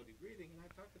some difficulty breathing, and I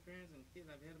talk to parents and kids,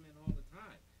 I've had them in all the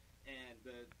time. And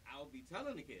I'll be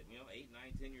telling the kid, 8,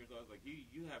 9, 10 years old, like,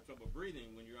 you have trouble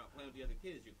breathing when you're out playing with the other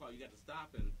kids. You got to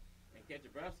stop and catch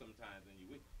your breath sometimes.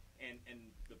 And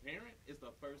the parent is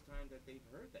the first time that they've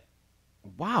heard that.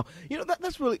 Wow.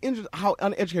 That's really interesting, how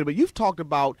uneducated. But you've talked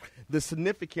about the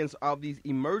significance of these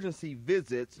emergency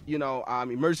visits,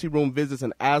 emergency room visits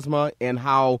and asthma, and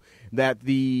how that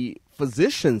the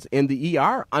physicians in the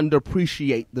ER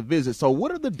underappreciate the visit. So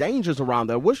what are the dangers around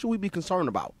that? What should we be concerned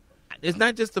about? It's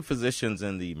not just the physicians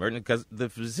in the emergency, because the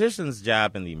physician's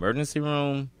job in the emergency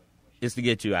room is to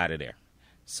get you out of there.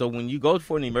 So when you go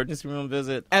for an emergency room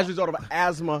visit, as a result of an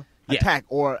asthma attack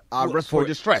or respiratory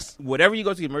distress, whatever you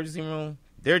go to the emergency room,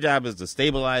 their job is to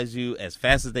stabilize you as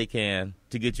fast as they can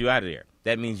to get you out of there.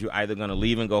 That means you're either going to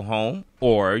leave and go home,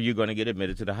 or you're going to get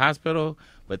admitted to the hospital.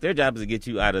 But their job is to get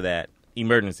you out of that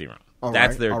emergency room.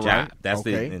 That's their job. Right. That's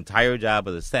the entire job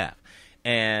of the staff.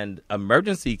 And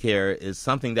emergency care is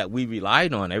something that we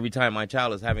relied on. Every time my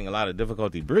child is having a lot of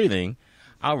difficulty breathing,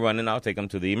 I'll run and I'll take them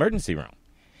to the emergency room.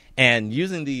 And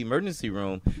using the emergency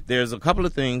room, there's a couple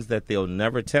of things that they'll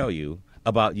never tell you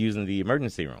about using the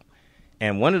emergency room.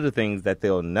 And one of the things that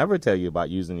they'll never tell you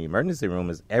about using the emergency room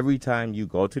is every time you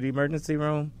go to the emergency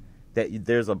room, that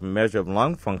there's a measure of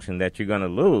lung function that you're going to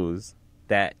lose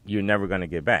that you're never going to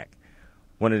get back.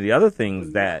 One of the other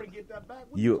things that you talking about?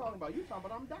 You're talking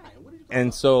about I'm dying. What are you talking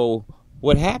about? So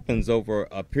what happens over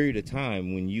a period of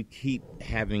time when you keep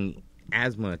having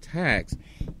asthma attacks,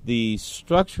 the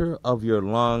structure of your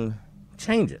lung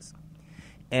changes.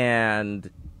 And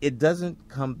it doesn't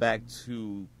come back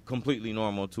to completely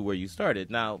normal to where you started.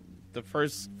 Now, the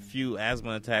first few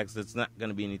asthma attacks, it's not going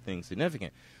to be anything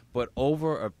significant. But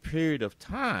over a period of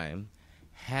time,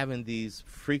 having these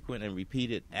frequent and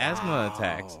repeated asthma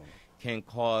attacks can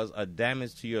cause a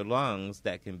damage to your lungs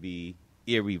that can be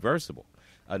irreversible.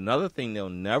 Another thing they'll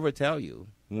never tell you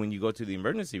when you go to the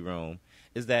emergency room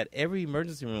is that every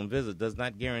emergency room visit does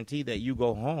not guarantee that you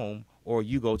go home or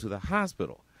you go to the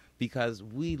hospital, because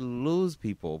we lose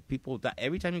people. People die.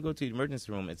 Every time you go to the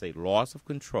emergency room, it's a loss of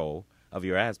control of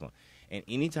your asthma. And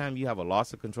anytime you have a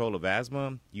loss of control of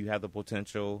asthma, you have the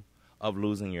potential of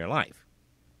losing your life.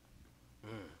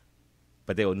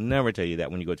 But they will never tell you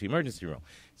that when you go to the emergency room.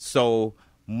 So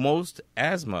most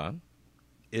asthma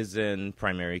is in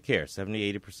primary care.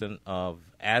 70-80% of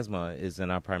asthma is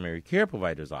in our primary care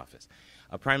provider's office.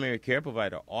 A primary care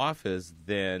provider office,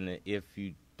 then, if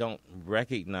you don't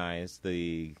recognize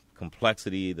the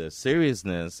complexity, the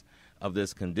seriousness of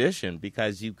this condition,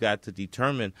 because you've got to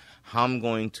determine how I'm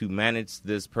going to manage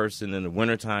this person in the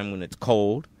wintertime when it's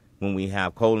cold, when we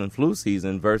have cold and flu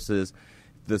season, versus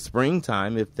the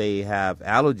springtime if they have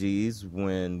allergies,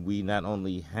 when we not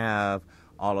only have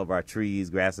all of our trees,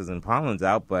 grasses, and pollens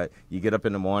out, but you get up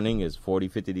in the morning, it's 40,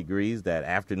 50 degrees. That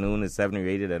afternoon is 70 or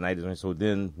 80, that night is. So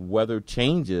then weather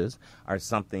changes are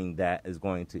something that is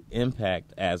going to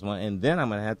impact asthma. And then I'm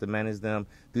going to have to manage them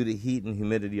through the heat and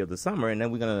humidity of the summer. And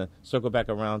then we're going to circle back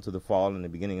around to the fall and the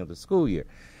beginning of the school year.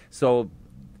 So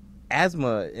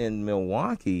asthma in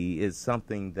Milwaukee is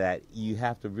something that you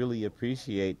have to really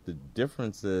appreciate the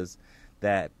differences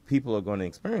that people are going to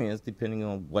experience depending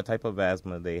on what type of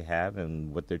asthma they have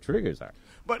and what their triggers are.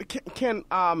 But can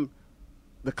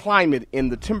the climate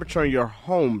and the temperature in your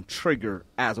home trigger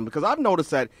asthma? Because I've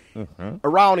noticed that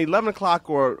around 11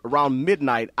 o'clock or around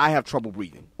midnight, I have trouble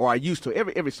breathing, or I used to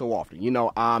every so often,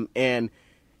 and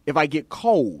if I get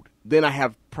cold, then I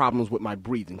have problems with my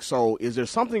breathing. So is there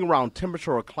something around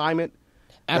temperature or climate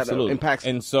that impacts?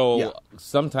 And so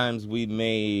sometimes we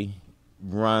may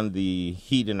run the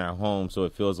heat in our home so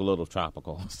it feels a little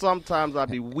tropical. Sometimes I'd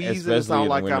be wheezing, especially sound in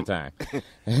like the wintertime.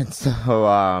 And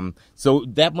so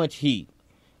that much heat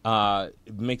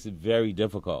makes it very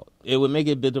difficult. It would make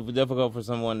it a bit difficult for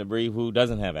someone to breathe who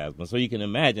doesn't have asthma. So you can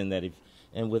imagine that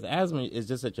and with asthma, it's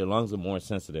just that your lungs are more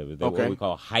sensitive. They're what we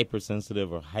call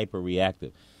hypersensitive or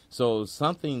hyperreactive. So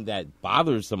something that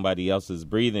bothers somebody else's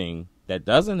breathing that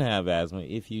doesn't have asthma,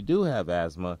 if you do have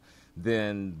asthma,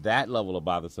 then that level of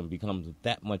bothersome becomes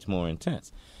that much more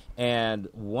intense. And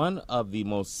one of the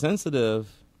most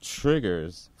sensitive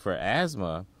triggers for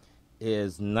asthma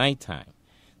is nighttime.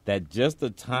 That just the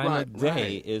time of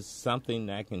day is something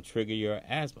that can trigger your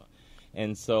asthma.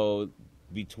 And so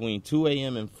between 2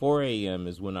 a.m. and 4 a.m.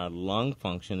 is when our lung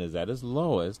function is at its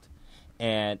lowest.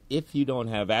 And if you don't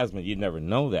have asthma, you'd never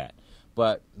know that.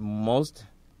 But most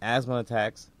asthma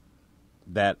attacks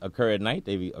that occur at night,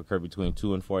 they occur between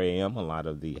 2 and 4 a.m., a lot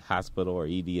of the hospital or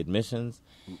ED admissions,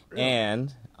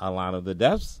 and a lot of the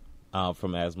deaths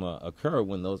from asthma occur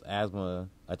when those asthma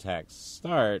attacks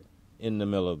start in the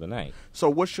middle of the night. So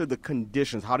what should the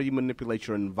conditions, how do you manipulate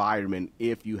your environment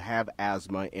if you have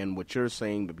asthma? And what you're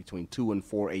saying that between 2 and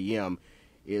 4 a.m.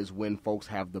 is when folks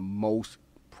have the most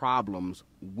problems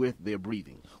with their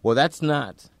breathing. Well, that's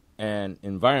not an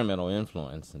environmental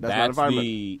influence. That's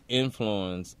the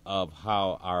influence of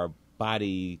how our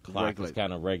body clock is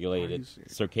kind of regulated,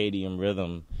 circadian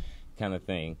rhythm kind of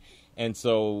thing. And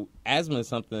so asthma is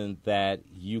something that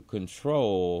you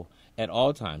control at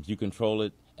all times. You control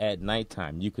it at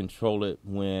nighttime. You control it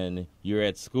when you're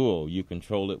at school. You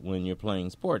control it when you're playing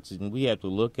sports. And we have to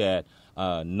look at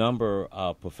a number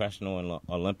of professional and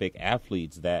Olympic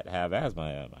athletes that have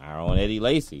asthma. Our own Eddie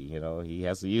Lacy, he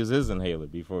has to use his inhaler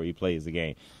before he plays the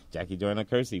game. Jackie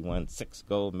Joyner-Kersee won 6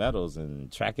 gold medals in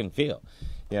track and field.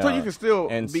 So you can still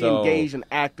be engaged and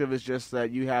active. It's just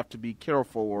that you have to be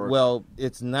careful. Well,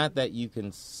 it's not that you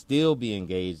can still be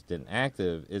engaged and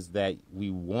active. It's that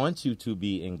we want you to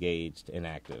be engaged and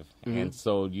active. Mm-hmm. And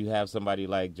so you have somebody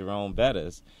like Jerome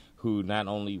Bettis, who not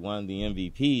only won the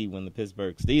MVP when the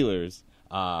Pittsburgh Steelers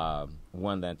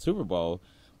won that Super Bowl,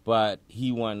 but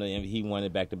he won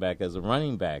it back-to-back as a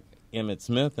running back. Emmitt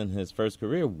Smith, in his first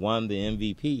career, won the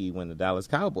MVP when the Dallas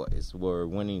Cowboys were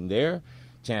winning their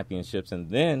championships, and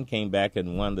then came back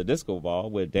and won the disco ball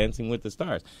with Dancing with the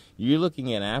Stars. You're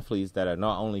looking at athletes that are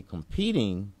not only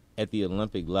competing at the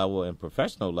Olympic level and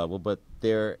professional level, but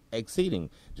they're exceeding.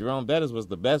 Jerome Bettis was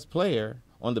the best player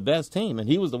on the best team, and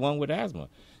he was the one with asthma.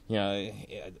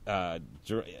 Emmitt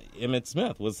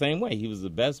Smith was the same way. He was the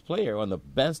best player on the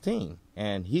best team,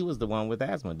 and he was the one with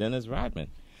asthma. Dennis Rodman.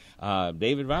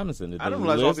 David Robinson. I didn't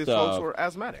realize all these folks were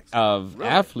asthmatics. Of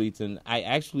athletes, and I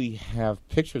actually have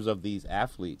pictures of these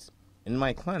athletes in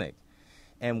my clinic.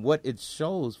 And what it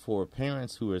shows for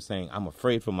parents who are saying, I'm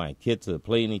afraid for my kid to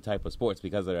play any type of sports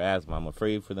because of their asthma. I'm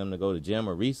afraid for them to go to gym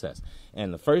or recess.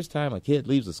 And the first time a kid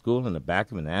leaves the school in the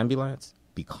back of an ambulance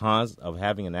because of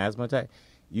having an asthma attack,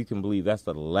 you can believe that's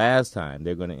the last time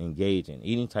they're going to engage in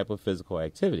any type of physical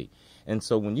activity. And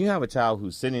so when you have a child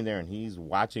who's sitting there and he's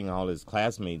watching all his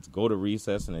classmates go to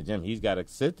recess in the gym, he's got to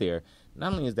sit there.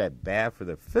 Not only is that bad for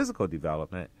their physical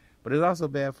development, but it's also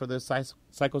bad for their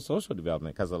psychosocial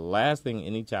development, because the last thing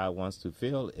any child wants to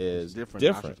feel is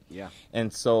different. Yeah.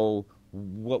 And so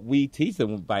what we teach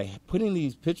them by putting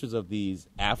these pictures of these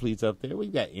athletes up there,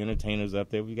 we've got entertainers up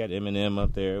there, we've got Eminem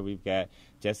up there, we've got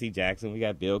Jesse Jackson, we've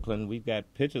got Bill Clinton, we've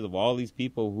got pictures of all these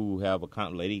people who have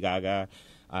Lady Gaga,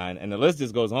 and the list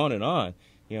just goes on and on.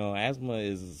 Asthma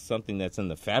is something that's in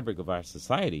the fabric of our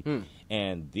society.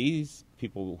 And these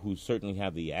people who certainly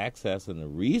have the access and the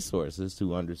resources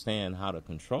to understand how to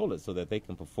control it so that they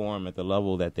can perform at the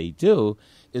level that they do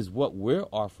is what we're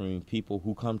offering people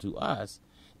who come to us,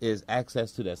 is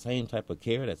access to that same type of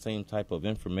care, that same type of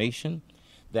information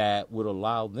that would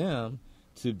allow them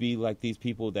to be like these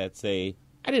people that say,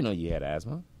 I didn't know you had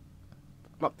asthma.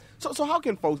 So how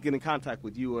can folks get in contact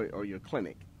with you or your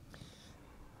clinic?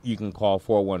 You can call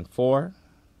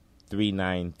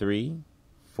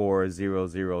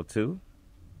 414-393-4002.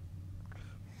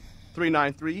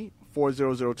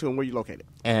 393-4002. And where are you located?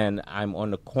 And I'm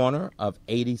on the corner of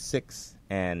 86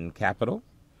 and Capitol.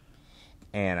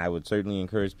 And I would certainly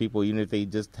encourage people, even if they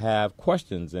just have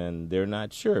questions and they're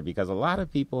not sure, because a lot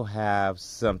of people have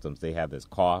symptoms. They have this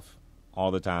cough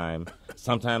all the time.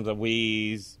 Sometimes I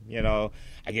wheeze, I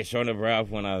get short of breath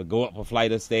when I go up a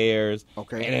flight of stairs.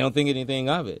 Okay. And they don't think anything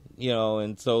of it,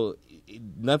 and so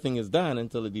nothing is done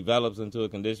until it develops into a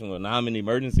condition where now I'm in the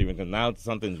emergency room because now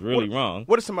something's really wrong.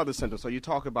 What are some other symptoms? So you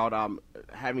talk about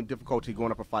having difficulty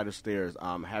going up a flight of stairs,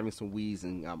 having some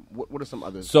wheezing. What are some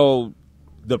others? So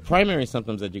the primary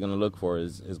symptoms that you're going to look for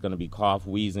is going to be cough,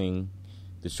 wheezing,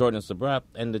 the shortness of breath,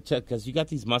 and the chest, because you got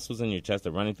these muscles in your chest that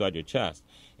are running throughout your chest.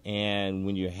 And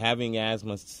when you're having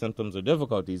asthma symptoms or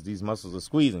difficulties, these muscles are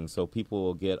squeezing, so people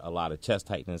will get a lot of chest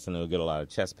tightness and they'll get a lot of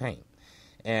chest pain.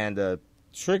 And the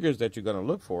triggers that you're going to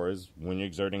look for is when you're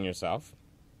exerting yourself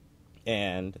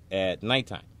and at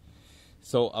nighttime.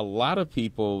 So a lot of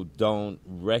people don't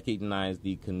recognize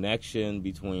the connection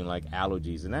between like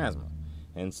allergies and asthma.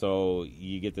 And so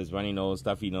you get this runny nose,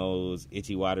 stuffy nose,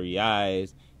 itchy, watery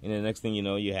eyes, and the next thing you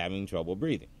know, you're having trouble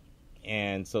breathing.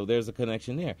 And so there's a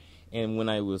connection there. And when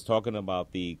I was talking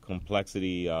about the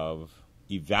complexity of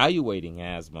evaluating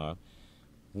asthma,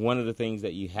 one of the things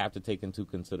that you have to take into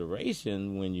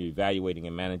consideration when you're evaluating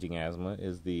and managing asthma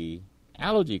is the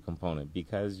allergy component,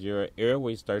 because your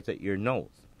airway starts at your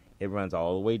nose. it runs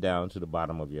all the way down to the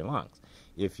bottom of your lungs.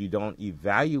 If you don't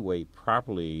evaluate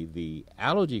properly the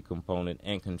allergy component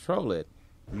and control it,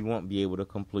 you won't be able to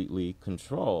completely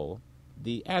control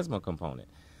the asthma component.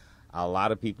 A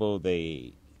lot of people,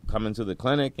 they come into the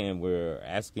clinic and we're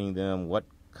asking them, what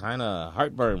kind of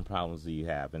heartburn problems do you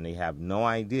have? And they have no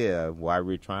idea why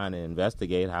we're trying to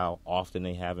investigate how often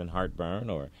they have heartburn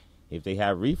or if they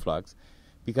have reflux,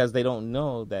 because they don't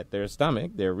know that their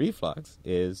stomach, their reflux,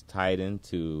 is tied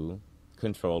into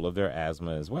control of their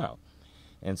asthma as well.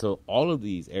 And so all of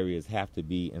these areas have to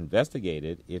be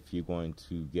investigated if you're going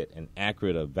to get an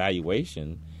accurate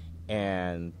evaluation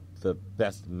and the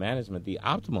best management, the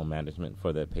optimal management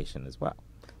for that patient as well.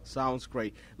 Sounds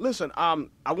great. Listen, I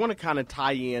want to kind of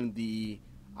tie in the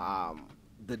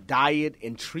diet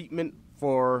and treatment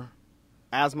for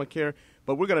asthma care,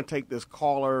 but we're going to take this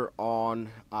caller on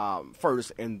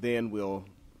first, and then we'll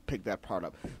pick that part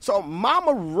up. So,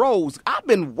 Mama Rose, I've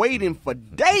been waiting for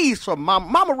days for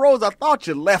Mama Rose. I thought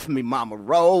you left me, Mama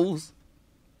Rose.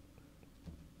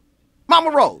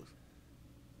 Mama Rose.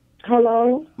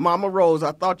 Hello? Mama Rose,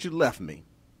 I thought you left me.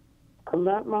 I'm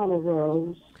not Mama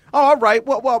Rose. Oh, all right.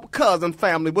 Well, cousin,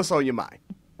 family, what's on your mind?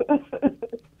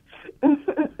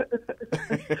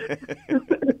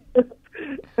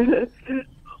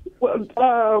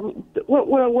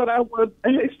 What I want to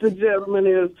ask the gentleman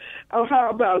is, how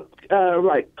about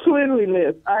like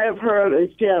cleanliness? I have heard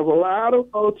if you have a lot of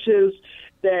roaches,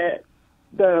 that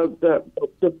the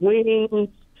wings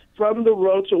from the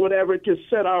roach or whatever can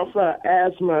set off an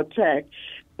asthma attack,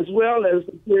 as well as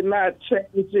if you're not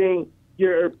changing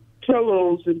your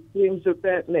pillows and things of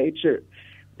that nature,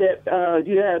 that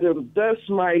you had dust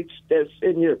mites that's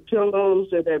in your pillows,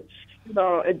 and that,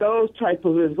 and those type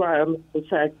of environmental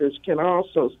factors can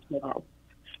also set off.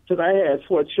 Because I had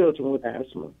 4 children with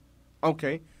asthma.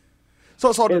 Okay.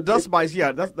 So the dust mites,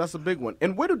 yeah, that's a big one.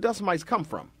 And where do dust mites come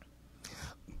from?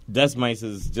 Dust mites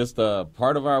is just a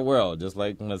part of our world, just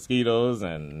like mosquitoes,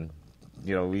 and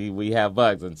we have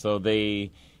bugs, and so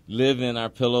they live in our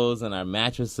pillows and our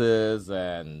mattresses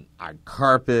and our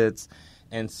carpets,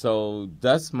 and so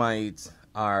dust mites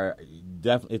are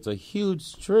it's a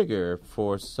huge trigger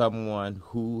for someone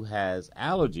who has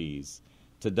allergies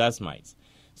to dust mites.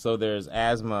 So there's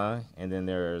asthma, and then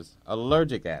there's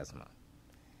allergic asthma.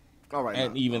 All right.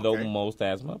 And even though most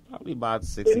asthma, probably about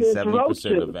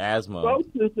 60-70% of asthma.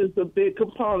 Roaches is a big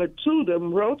component to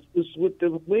them. Roaches with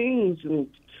the wings, and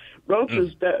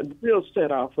roaches that will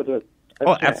set off with a attack.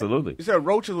 Oh, absolutely. You said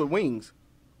roaches with wings.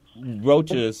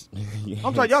 Roaches.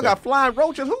 I'm sorry, y'all got flying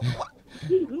roaches?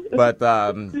 But,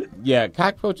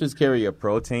 cockroaches carry a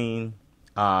protein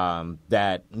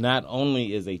that not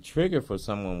only is a trigger for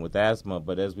someone with asthma,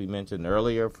 but as we mentioned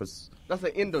earlier, that's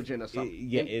an endogen or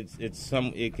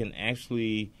something. It can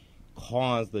actually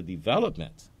cause the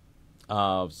development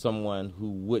of someone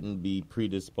who wouldn't be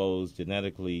predisposed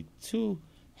genetically to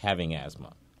having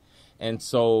asthma. And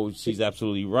so she's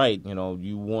absolutely right.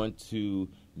 You want to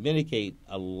mitigate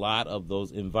a lot of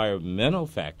those environmental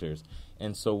factors.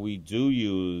 And so we do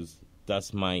use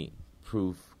dust mite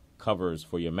proof covers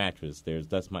for your mattress. There's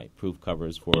dust mite proof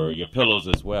covers for your pillows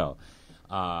as well.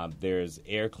 There's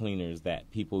air cleaners that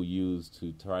people use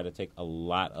to try to take a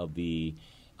lot of the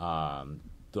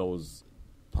those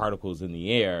particles in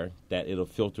the air, that it'll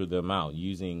filter them out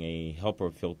using a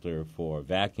helper filter for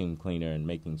vacuum cleaner, and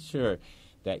making sure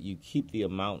that you keep the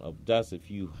amount of dust.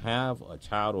 If you have a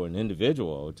child or an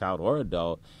individual, a child or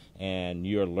adult, and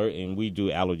you're alert, and we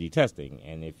do allergy testing,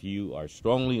 and if you are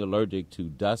strongly allergic to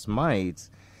dust mites,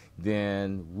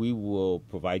 then we will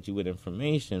provide you with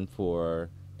information for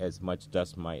as much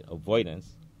dust mite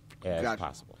avoidance as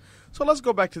possible. So let's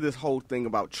go back to this whole thing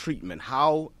about treatment.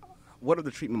 What are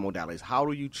the treatment modalities? How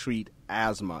do you treat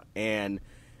asthma? And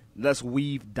let's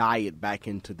weave diet back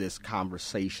into this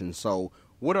conversation. So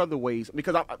what are the ways?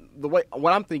 Because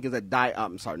what I'm thinking is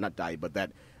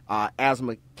that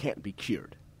asthma can't be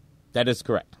cured. That is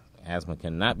correct. Asthma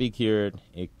cannot be cured.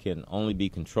 It can only be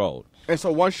controlled. And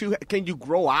so can you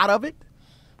grow out of it?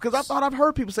 Because I thought I've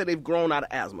heard people say they've grown out of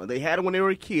asthma. They had it when they were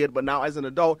a kid, but now as an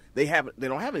adult, they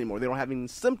don't have it anymore. They don't have any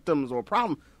symptoms or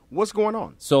problem. What's going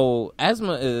on? So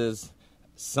asthma is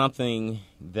something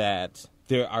that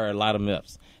there are a lot of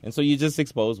myths. And so you just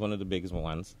exposed one of the biggest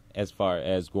ones as far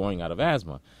as growing out of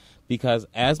asthma, because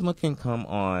asthma can come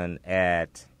on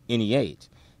at any age.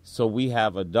 So we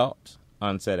have adult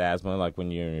onset asthma, like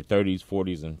when you're in your 30s,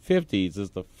 40s, and 50s,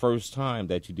 is the first time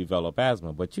that you develop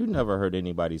asthma. But you never heard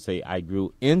anybody say, I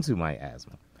grew into my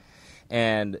asthma.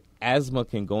 And asthma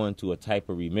can go into a type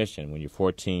of remission when you're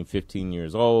 14, 15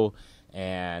 years old,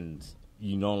 and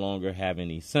you no longer have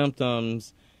any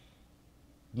symptoms.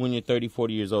 when you're 30,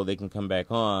 40 years old, they can come back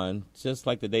on just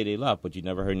like the day they left, but you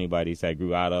never heard anybody say I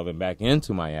grew out of and back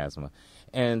into my asthma.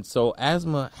 And so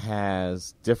asthma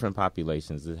has different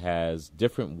populations. It has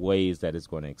different ways that it's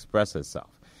going to express itself.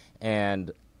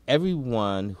 And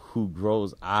everyone who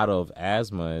grows out of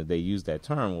asthma, they use that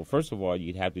term. Well, first of all,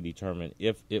 you'd have to determine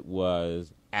if it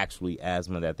was actually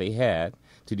asthma that they had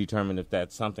to determine if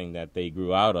that's something that they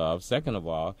grew out of. Second of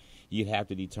all, you'd have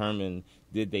to determine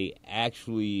did they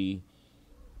actually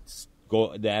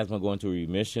the asthma go into a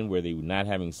remission where they were not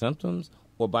having symptoms,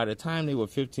 or by the time they were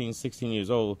 15, 16 years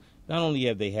old, not only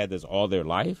have they had this all their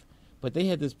life, but they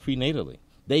had this prenatally.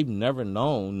 They've never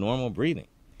known normal breathing.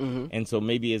 Mm-hmm. And so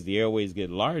maybe as the airways get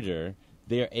larger,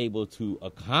 they're able to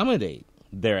accommodate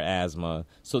their asthma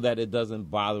so that it doesn't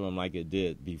bother them like it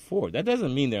did before. That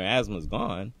doesn't mean their asthma is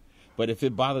gone, but if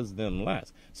it bothers them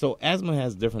less. So asthma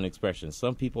has different expressions.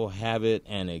 Some people have it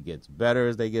and it gets better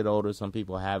as they get older. Some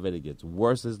people have it, it gets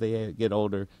worse as they get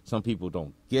older. Some people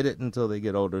don't get it until they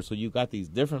get older. So you've got these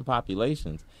different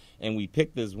populations. And we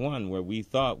picked this one where we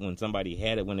thought when somebody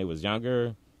had it when they was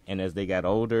younger and as they got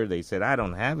older, they said, I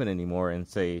don't have it anymore, and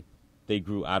say they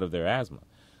grew out of their asthma.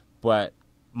 But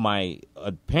my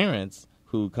parents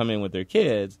who come in with their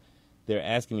kids, they're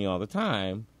asking me all the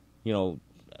time, you know,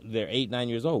 they're 8, 9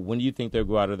 years old. When do you think they'll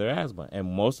grow out of their asthma?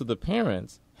 And most of the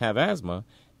parents have asthma,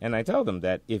 and I tell them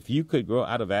that if you could grow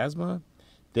out of asthma,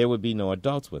 there would be no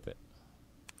adults with it.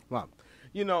 Wow.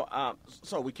 You know,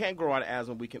 so we can't grow out of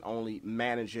asthma. We can only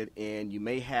manage it, and you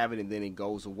may have it, and then it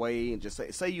goes away. And just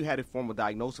say you had a formal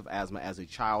diagnosis of asthma as a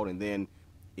child, and then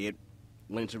it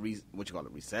went to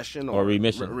recession or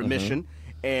remission. Remission. Mm-hmm.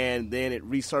 And then it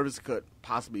resurfaced, could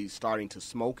possibly starting to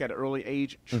smoke at an early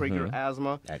age trigger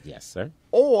asthma. Yes, sir.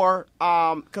 Or,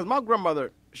 because my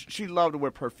grandmother, she loved to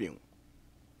wear perfume,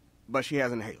 but she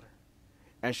has an inhaler.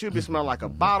 And she'll be smelling like a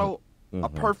bottle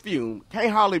of perfume,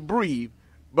 can't hardly breathe,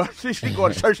 but she go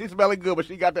to church, she's smelling good, but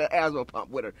she got that asthma pump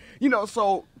with her. You know,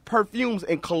 so perfumes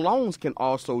and colognes can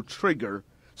also trigger.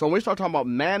 So when we start talking about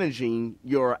managing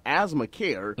your asthma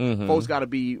care, folks got to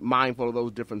be mindful of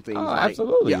those different things. Oh, right?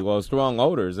 Absolutely. Yeah. Well, strong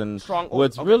odors. And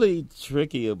what's really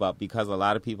tricky about, because a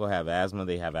lot of people have asthma,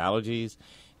 they have allergies.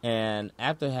 And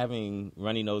after having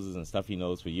runny noses and stuffy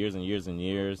nose for years and years and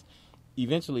years,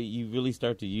 eventually you really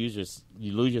start to you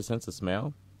lose your sense of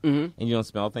smell. And you don't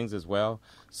smell things as well.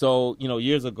 So, you know,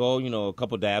 years ago, you know, a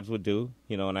couple dabs would do,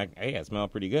 you know, and I smell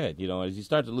pretty good. You know, as you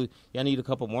start to lose, I need a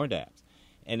couple more dabs.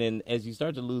 And then as you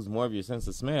start to lose more of your sense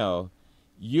of smell,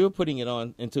 you're putting it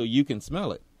on until you can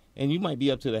smell it. And you might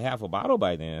be up to the half a bottle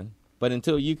by then, but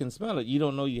until you can smell it, you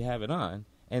don't know you have it on.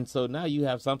 And so now you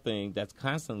have something that's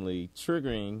constantly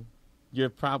triggering your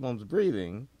problems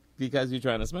breathing because you're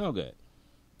trying to smell good.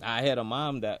 I had a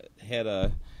mom that had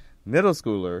a middle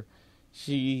schooler.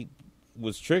 She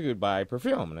was triggered by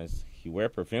perfume. And I said, you wear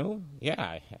perfume?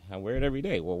 Yeah, I wear it every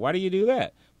day. Well, why do you do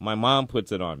that? My mom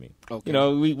puts it on me. Okay. You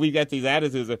know, we got these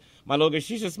attitudes of, my little girl,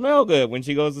 she should smell good when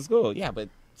she goes to school. Yeah, but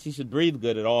she should breathe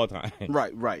good at all times.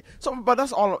 Right. So, but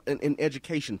that's all an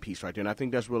education piece right there. And I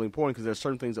think that's really important because there's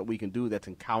certain things that we can do that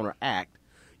can counteract,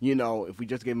 you know, if we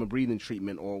just gave them a breathing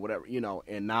treatment or whatever, you know,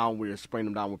 and now we're spraying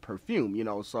them down with perfume, you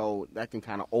know, so that can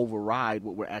kind of override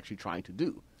what we're actually trying to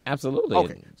do. Absolutely.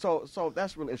 Okay, so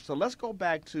that's really interesting. So let's go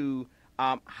back to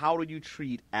how do you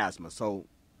treat asthma? So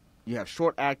you have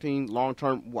short-acting,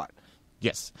 long-term, what?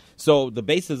 Yes. So the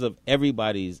basis of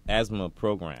everybody's asthma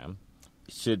program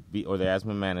should be, or the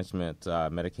asthma management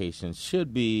medication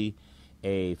should be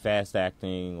a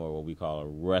fast-acting or what we call a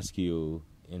rescue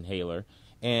inhaler.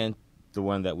 And the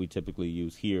one that we typically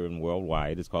use here and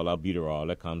worldwide is called albuterol.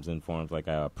 That comes in forms like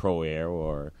a ProAir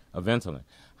or a Ventolin.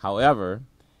 However,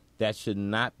 that should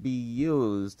not be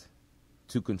used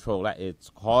to control that. It's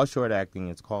called short-acting.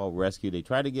 It's called rescue. They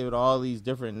try to give it all these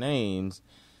different names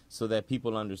so that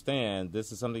people understand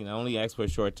this is something I only ask for a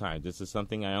short time. This is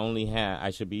something I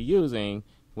should be using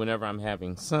whenever I'm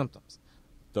having symptoms.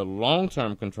 The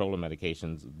long-term control of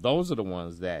medications, those are the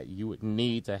ones that you would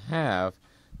need to have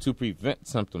to prevent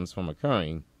symptoms from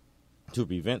occurring, to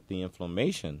prevent the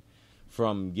inflammation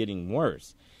from getting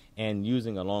worse. And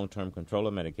using a long-term control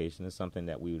of medication is something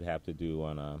that we would have to do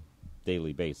on a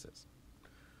daily basis.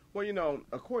 Well, you know,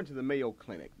 according to the Mayo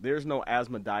Clinic, there's no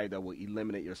asthma diet that will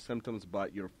eliminate your symptoms,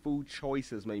 but your food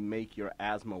choices may make your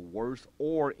asthma worse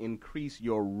or increase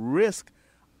your risk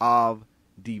of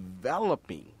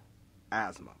developing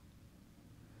asthma.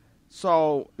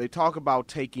 So they talk about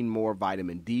taking more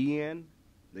vitamin D in.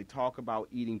 They talk about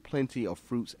eating plenty of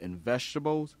fruits and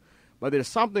vegetables. But there's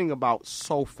something about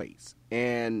sulfates.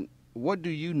 And what do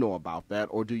you know about that?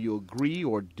 Or do you agree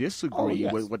or disagree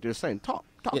with what they're saying? Talk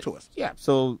to us. Yeah.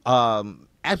 So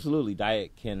absolutely,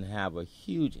 diet can have a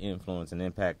huge influence and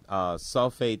impact.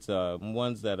 Sulfates,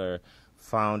 ones that are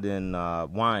found in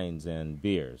wines and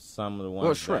beers, some of the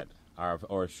ones that are,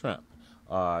 or shrimp,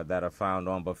 that are found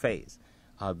on buffets.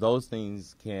 Those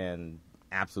things can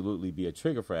absolutely be a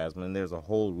trigger for asthma, and there's a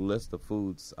whole list of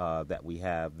foods that we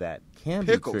have that can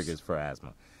be triggers for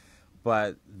asthma.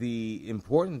 But the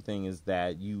important thing is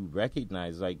that you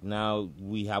recognize, like now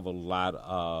we have a lot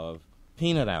of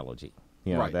peanut allergy,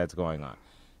 that's going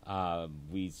on.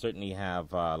 We certainly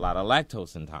have a lot of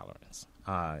lactose intolerance,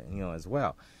 as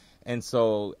well. And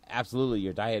so absolutely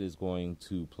your diet is going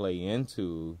to play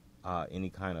into any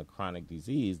kind of chronic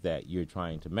disease that you're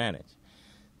trying to manage.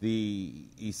 The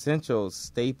essential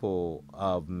staple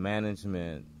of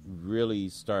management really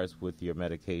starts with your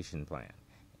medication plan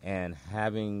and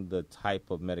having the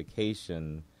type of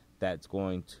medication that's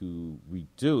going to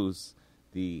reduce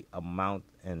the amount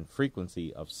and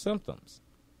frequency of symptoms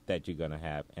that you're going to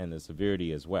have and the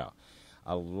severity as well.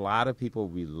 A lot of people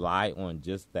rely on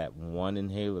just that one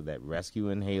inhaler, that rescue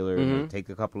inhaler, and they take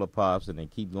a couple of puffs and they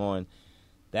keep going.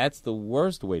 That's the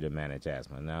worst way to manage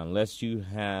asthma. Now, unless you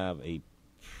have a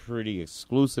pretty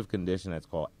exclusive condition that's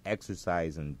called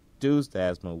exercise-induced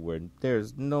asthma, where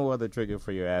there's no other trigger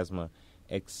for your asthma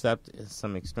except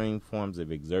some extreme forms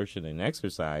of exertion and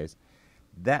exercise,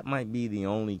 that might be the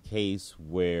only case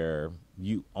where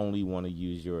you only want to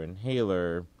use your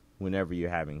inhaler whenever you're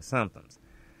having symptoms.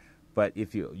 But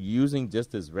if you're using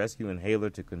just this rescue inhaler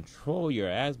to control your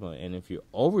asthma, and if you're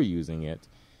overusing it,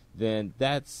 then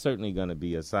that's certainly going to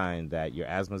be a sign that your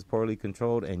asthma is poorly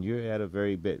controlled and you're at a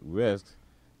very big risk,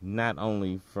 not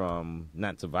only from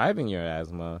not surviving your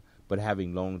asthma, but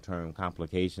having long-term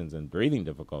complications and breathing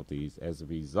difficulties as a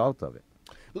result of it.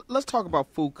 Let's talk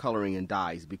about food coloring and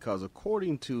dyes, because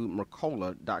according to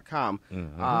Mercola.com,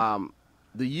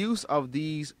 the use of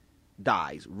these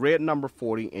dyes, red number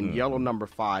 40 and yellow number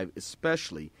 5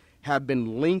 especially, have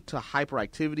been linked to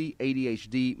hyperactivity,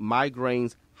 ADHD,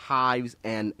 migraines, hives,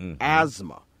 and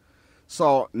asthma.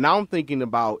 So now I'm thinking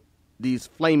about these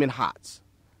flaming hots.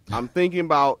 I'm thinking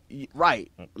about, a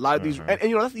lot of these,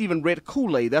 and that's even red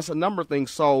Kool-Aid. That's a number of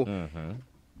things. So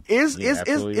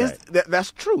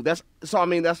that's true. That's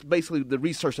basically the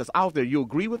research that's out there. You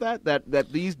agree with that?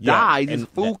 That these dyes, these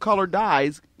food color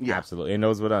dyes, absolutely. And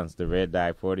those were us, the red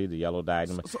dye 40, the yellow dye.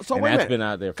 So and wait that's a minute, been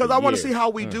out there for because I want to years. see how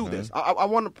we do this. I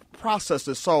want to process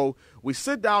this. So we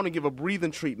sit down and give a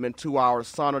breathing treatment to our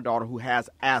son or daughter who has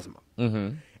asthma,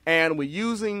 and we're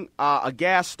using a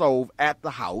gas stove at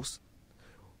the house.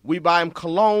 We buy them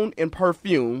cologne and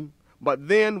perfume, but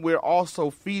then we're also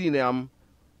feeding them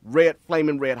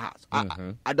flaming red hots.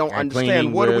 I don't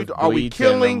understand. What are we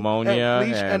killing? Pneumonia,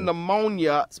 bleach and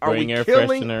pneumonia. Spraying air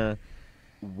killing? freshener.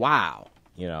 Wow.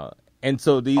 And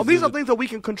so these are things that we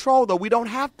can control, though. We don't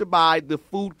have to buy the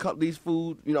these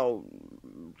food,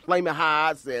 flaming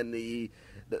hots and the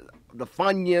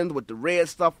Funyuns with the red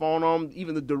stuff on them,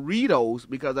 even the Doritos,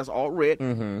 because that's all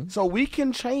red. So we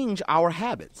can change our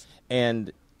habits.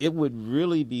 And it would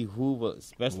really behoove,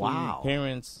 especially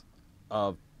parents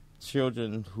of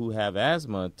children who have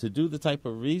asthma, to do the type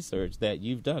of research that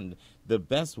you've done. The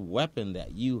best weapon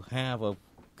that you have of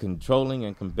controlling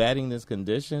and combating this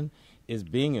condition is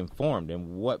being informed.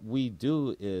 And what we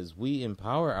do is we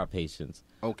empower our patients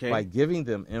by giving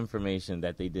them information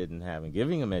that they didn't have and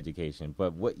giving them education.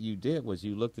 But what you did was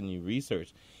you looked and you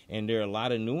researched, and there are a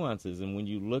lot of nuances. And when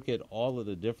you look at all of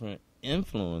the different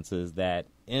influences that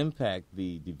impact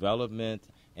the development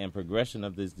and progression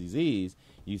of this disease,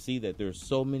 you see that there's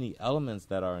so many elements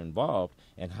that are involved,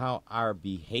 and how our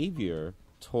behavior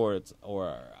towards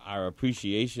or our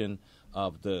appreciation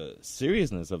of the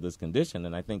seriousness of this condition.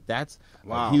 And I think that's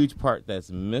a huge part that's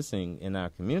missing in our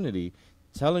community.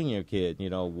 Telling your kid,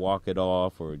 walk it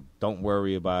off, or don't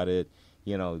worry about it,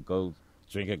 go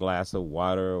drink a glass of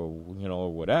water,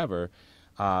 or whatever.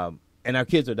 And our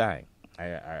kids are dying.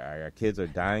 Our kids are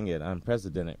dying at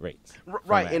unprecedented rates.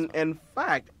 Right. In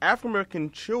fact, African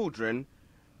American children,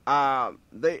 1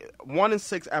 in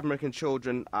 6 African American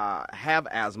children have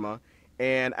asthma,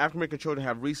 and African American children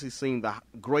have recently seen the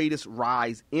greatest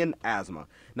rise in asthma.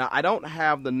 Now, I don't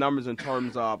have the numbers in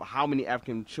terms of how many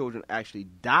African children actually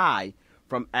die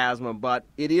from asthma, but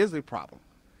it is a problem.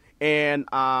 And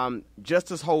just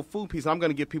this whole food piece, I'm going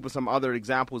to give people some other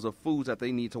examples of foods that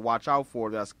they need to watch out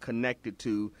for that's connected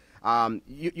to.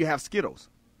 You have Skittles.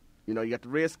 You got the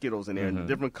red Skittles in there, and the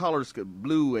different colors,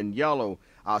 blue and yellow,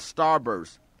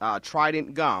 Starburst,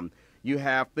 Trident gum. You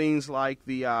have things like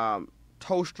the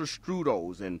toaster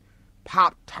strudels and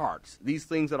Pop-Tarts, these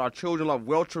things that our children love,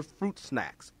 Welcher fruit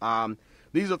snacks.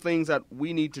 These are things that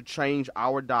we need to change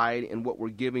our diet and what we're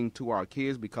giving to our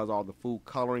kids because of all the food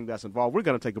coloring that's involved. We're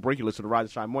going to take a break. You listen to the Rise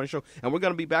and Shine Morning Show, and we're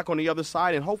going to be back on the other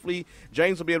side, and hopefully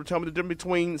James will be able to tell me the difference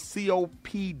between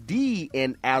COPD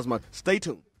and asthma. Stay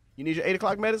tuned. You need your 8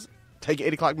 o'clock medicine? Take your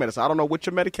 8 o'clock medicine. I don't know what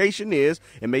your medication is.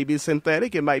 It may be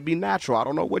synthetic. It might be natural. I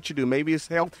don't know what you do. Maybe it's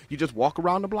health. You just walk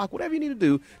around the block. Whatever you need to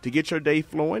do to get your day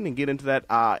flowing and get into that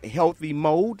healthy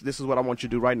mode. This is what I want you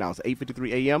to do right now. It's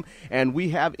 8:53 a.m. And we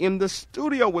have in the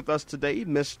studio with us today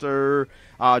Mr.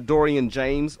 Dorian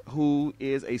James, who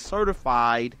is a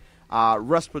certified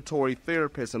respiratory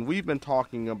therapist. And we've been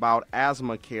talking about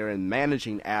asthma care and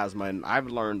managing asthma. And I've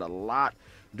learned a lot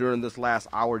during this last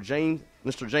hour.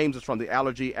 Mr. James is from the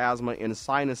Allergy, Asthma, and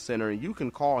Sinus Center, and you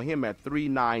can call him at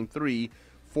 393-4002,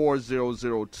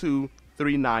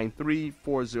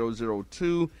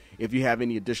 393-4002, if you have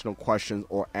any additional questions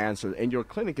or answers. And your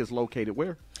clinic is located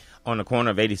where? On the corner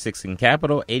of 86th and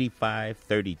Capitol,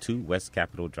 8532 West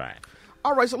Capitol Drive.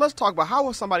 All right, so let's talk about how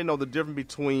will somebody know the difference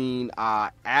between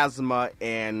asthma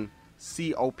and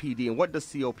COPD, and what does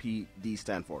COPD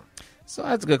stand for? So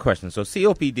that's a good question. So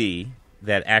COPD,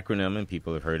 that acronym, and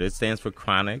people have heard it, stands for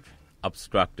chronic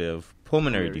obstructive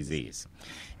pulmonary disease.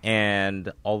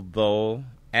 And although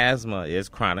asthma is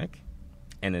chronic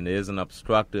and it is an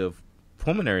obstructive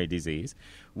pulmonary disease,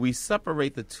 we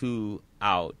separate the two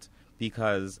out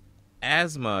because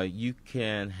asthma, you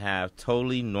can have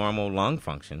totally normal lung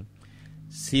function.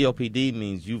 COPD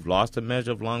means you've lost a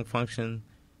measure of lung function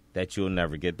that you'll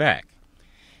never get back.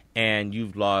 And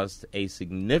you've lost a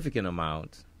significant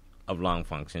amount of lung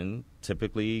function,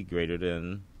 typically greater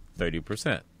than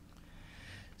 30%.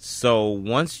 So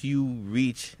once you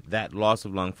reach that loss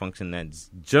of lung function that's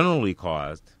generally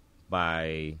caused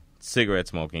by cigarette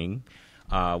smoking,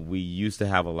 we used to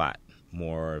have a lot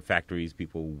more factories,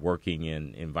 people working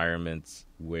in environments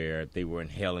where they were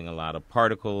inhaling a lot of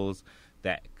particles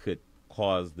that could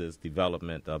cause this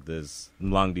development of this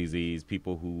lung disease,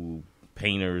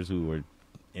 painters who were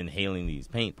inhaling these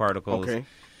paint particles. Okay.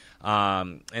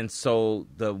 And so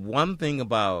the one thing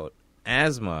about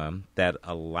asthma that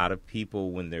a lot of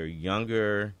people when they're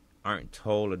younger aren't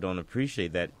told or don't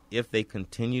appreciate, that if they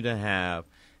continue to have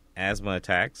asthma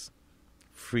attacks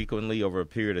frequently over a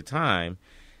period of time,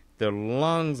 their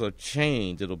lungs will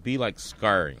change. It'll be like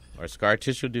scarring, or scar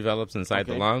tissue develops inside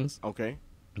the lungs. Okay.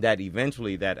 That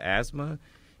eventually that asthma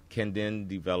can then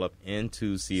develop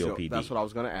into COPD. So that's what I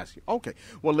was going to ask you. Okay.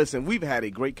 Well, listen, we've had a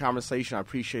great conversation. I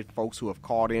appreciate folks who have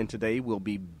called in today. We'll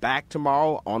be back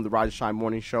tomorrow on the Rise and Shine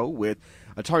Morning Show with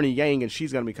Attorney Yang, and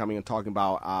she's going to be coming and talking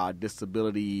about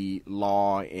disability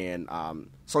law and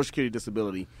Social Security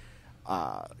disability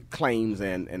claims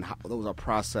and how those are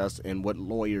processed and what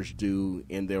lawyers do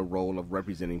in their role of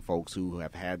representing folks who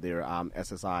have had their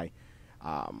SSI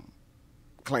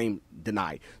claim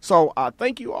denied. So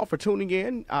thank you all for tuning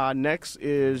in. Next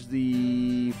is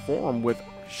the Forum with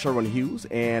Sherwin Hughes,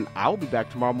 and I'll be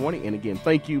back tomorrow morning. And again,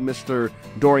 thank you, Mr.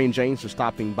 Dorian James, for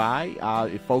stopping by.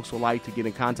 If folks would like to get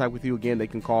in contact with you, again, they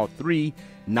can call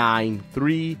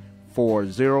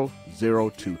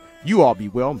 393-4002. You all be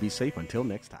well and be safe until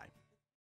next time.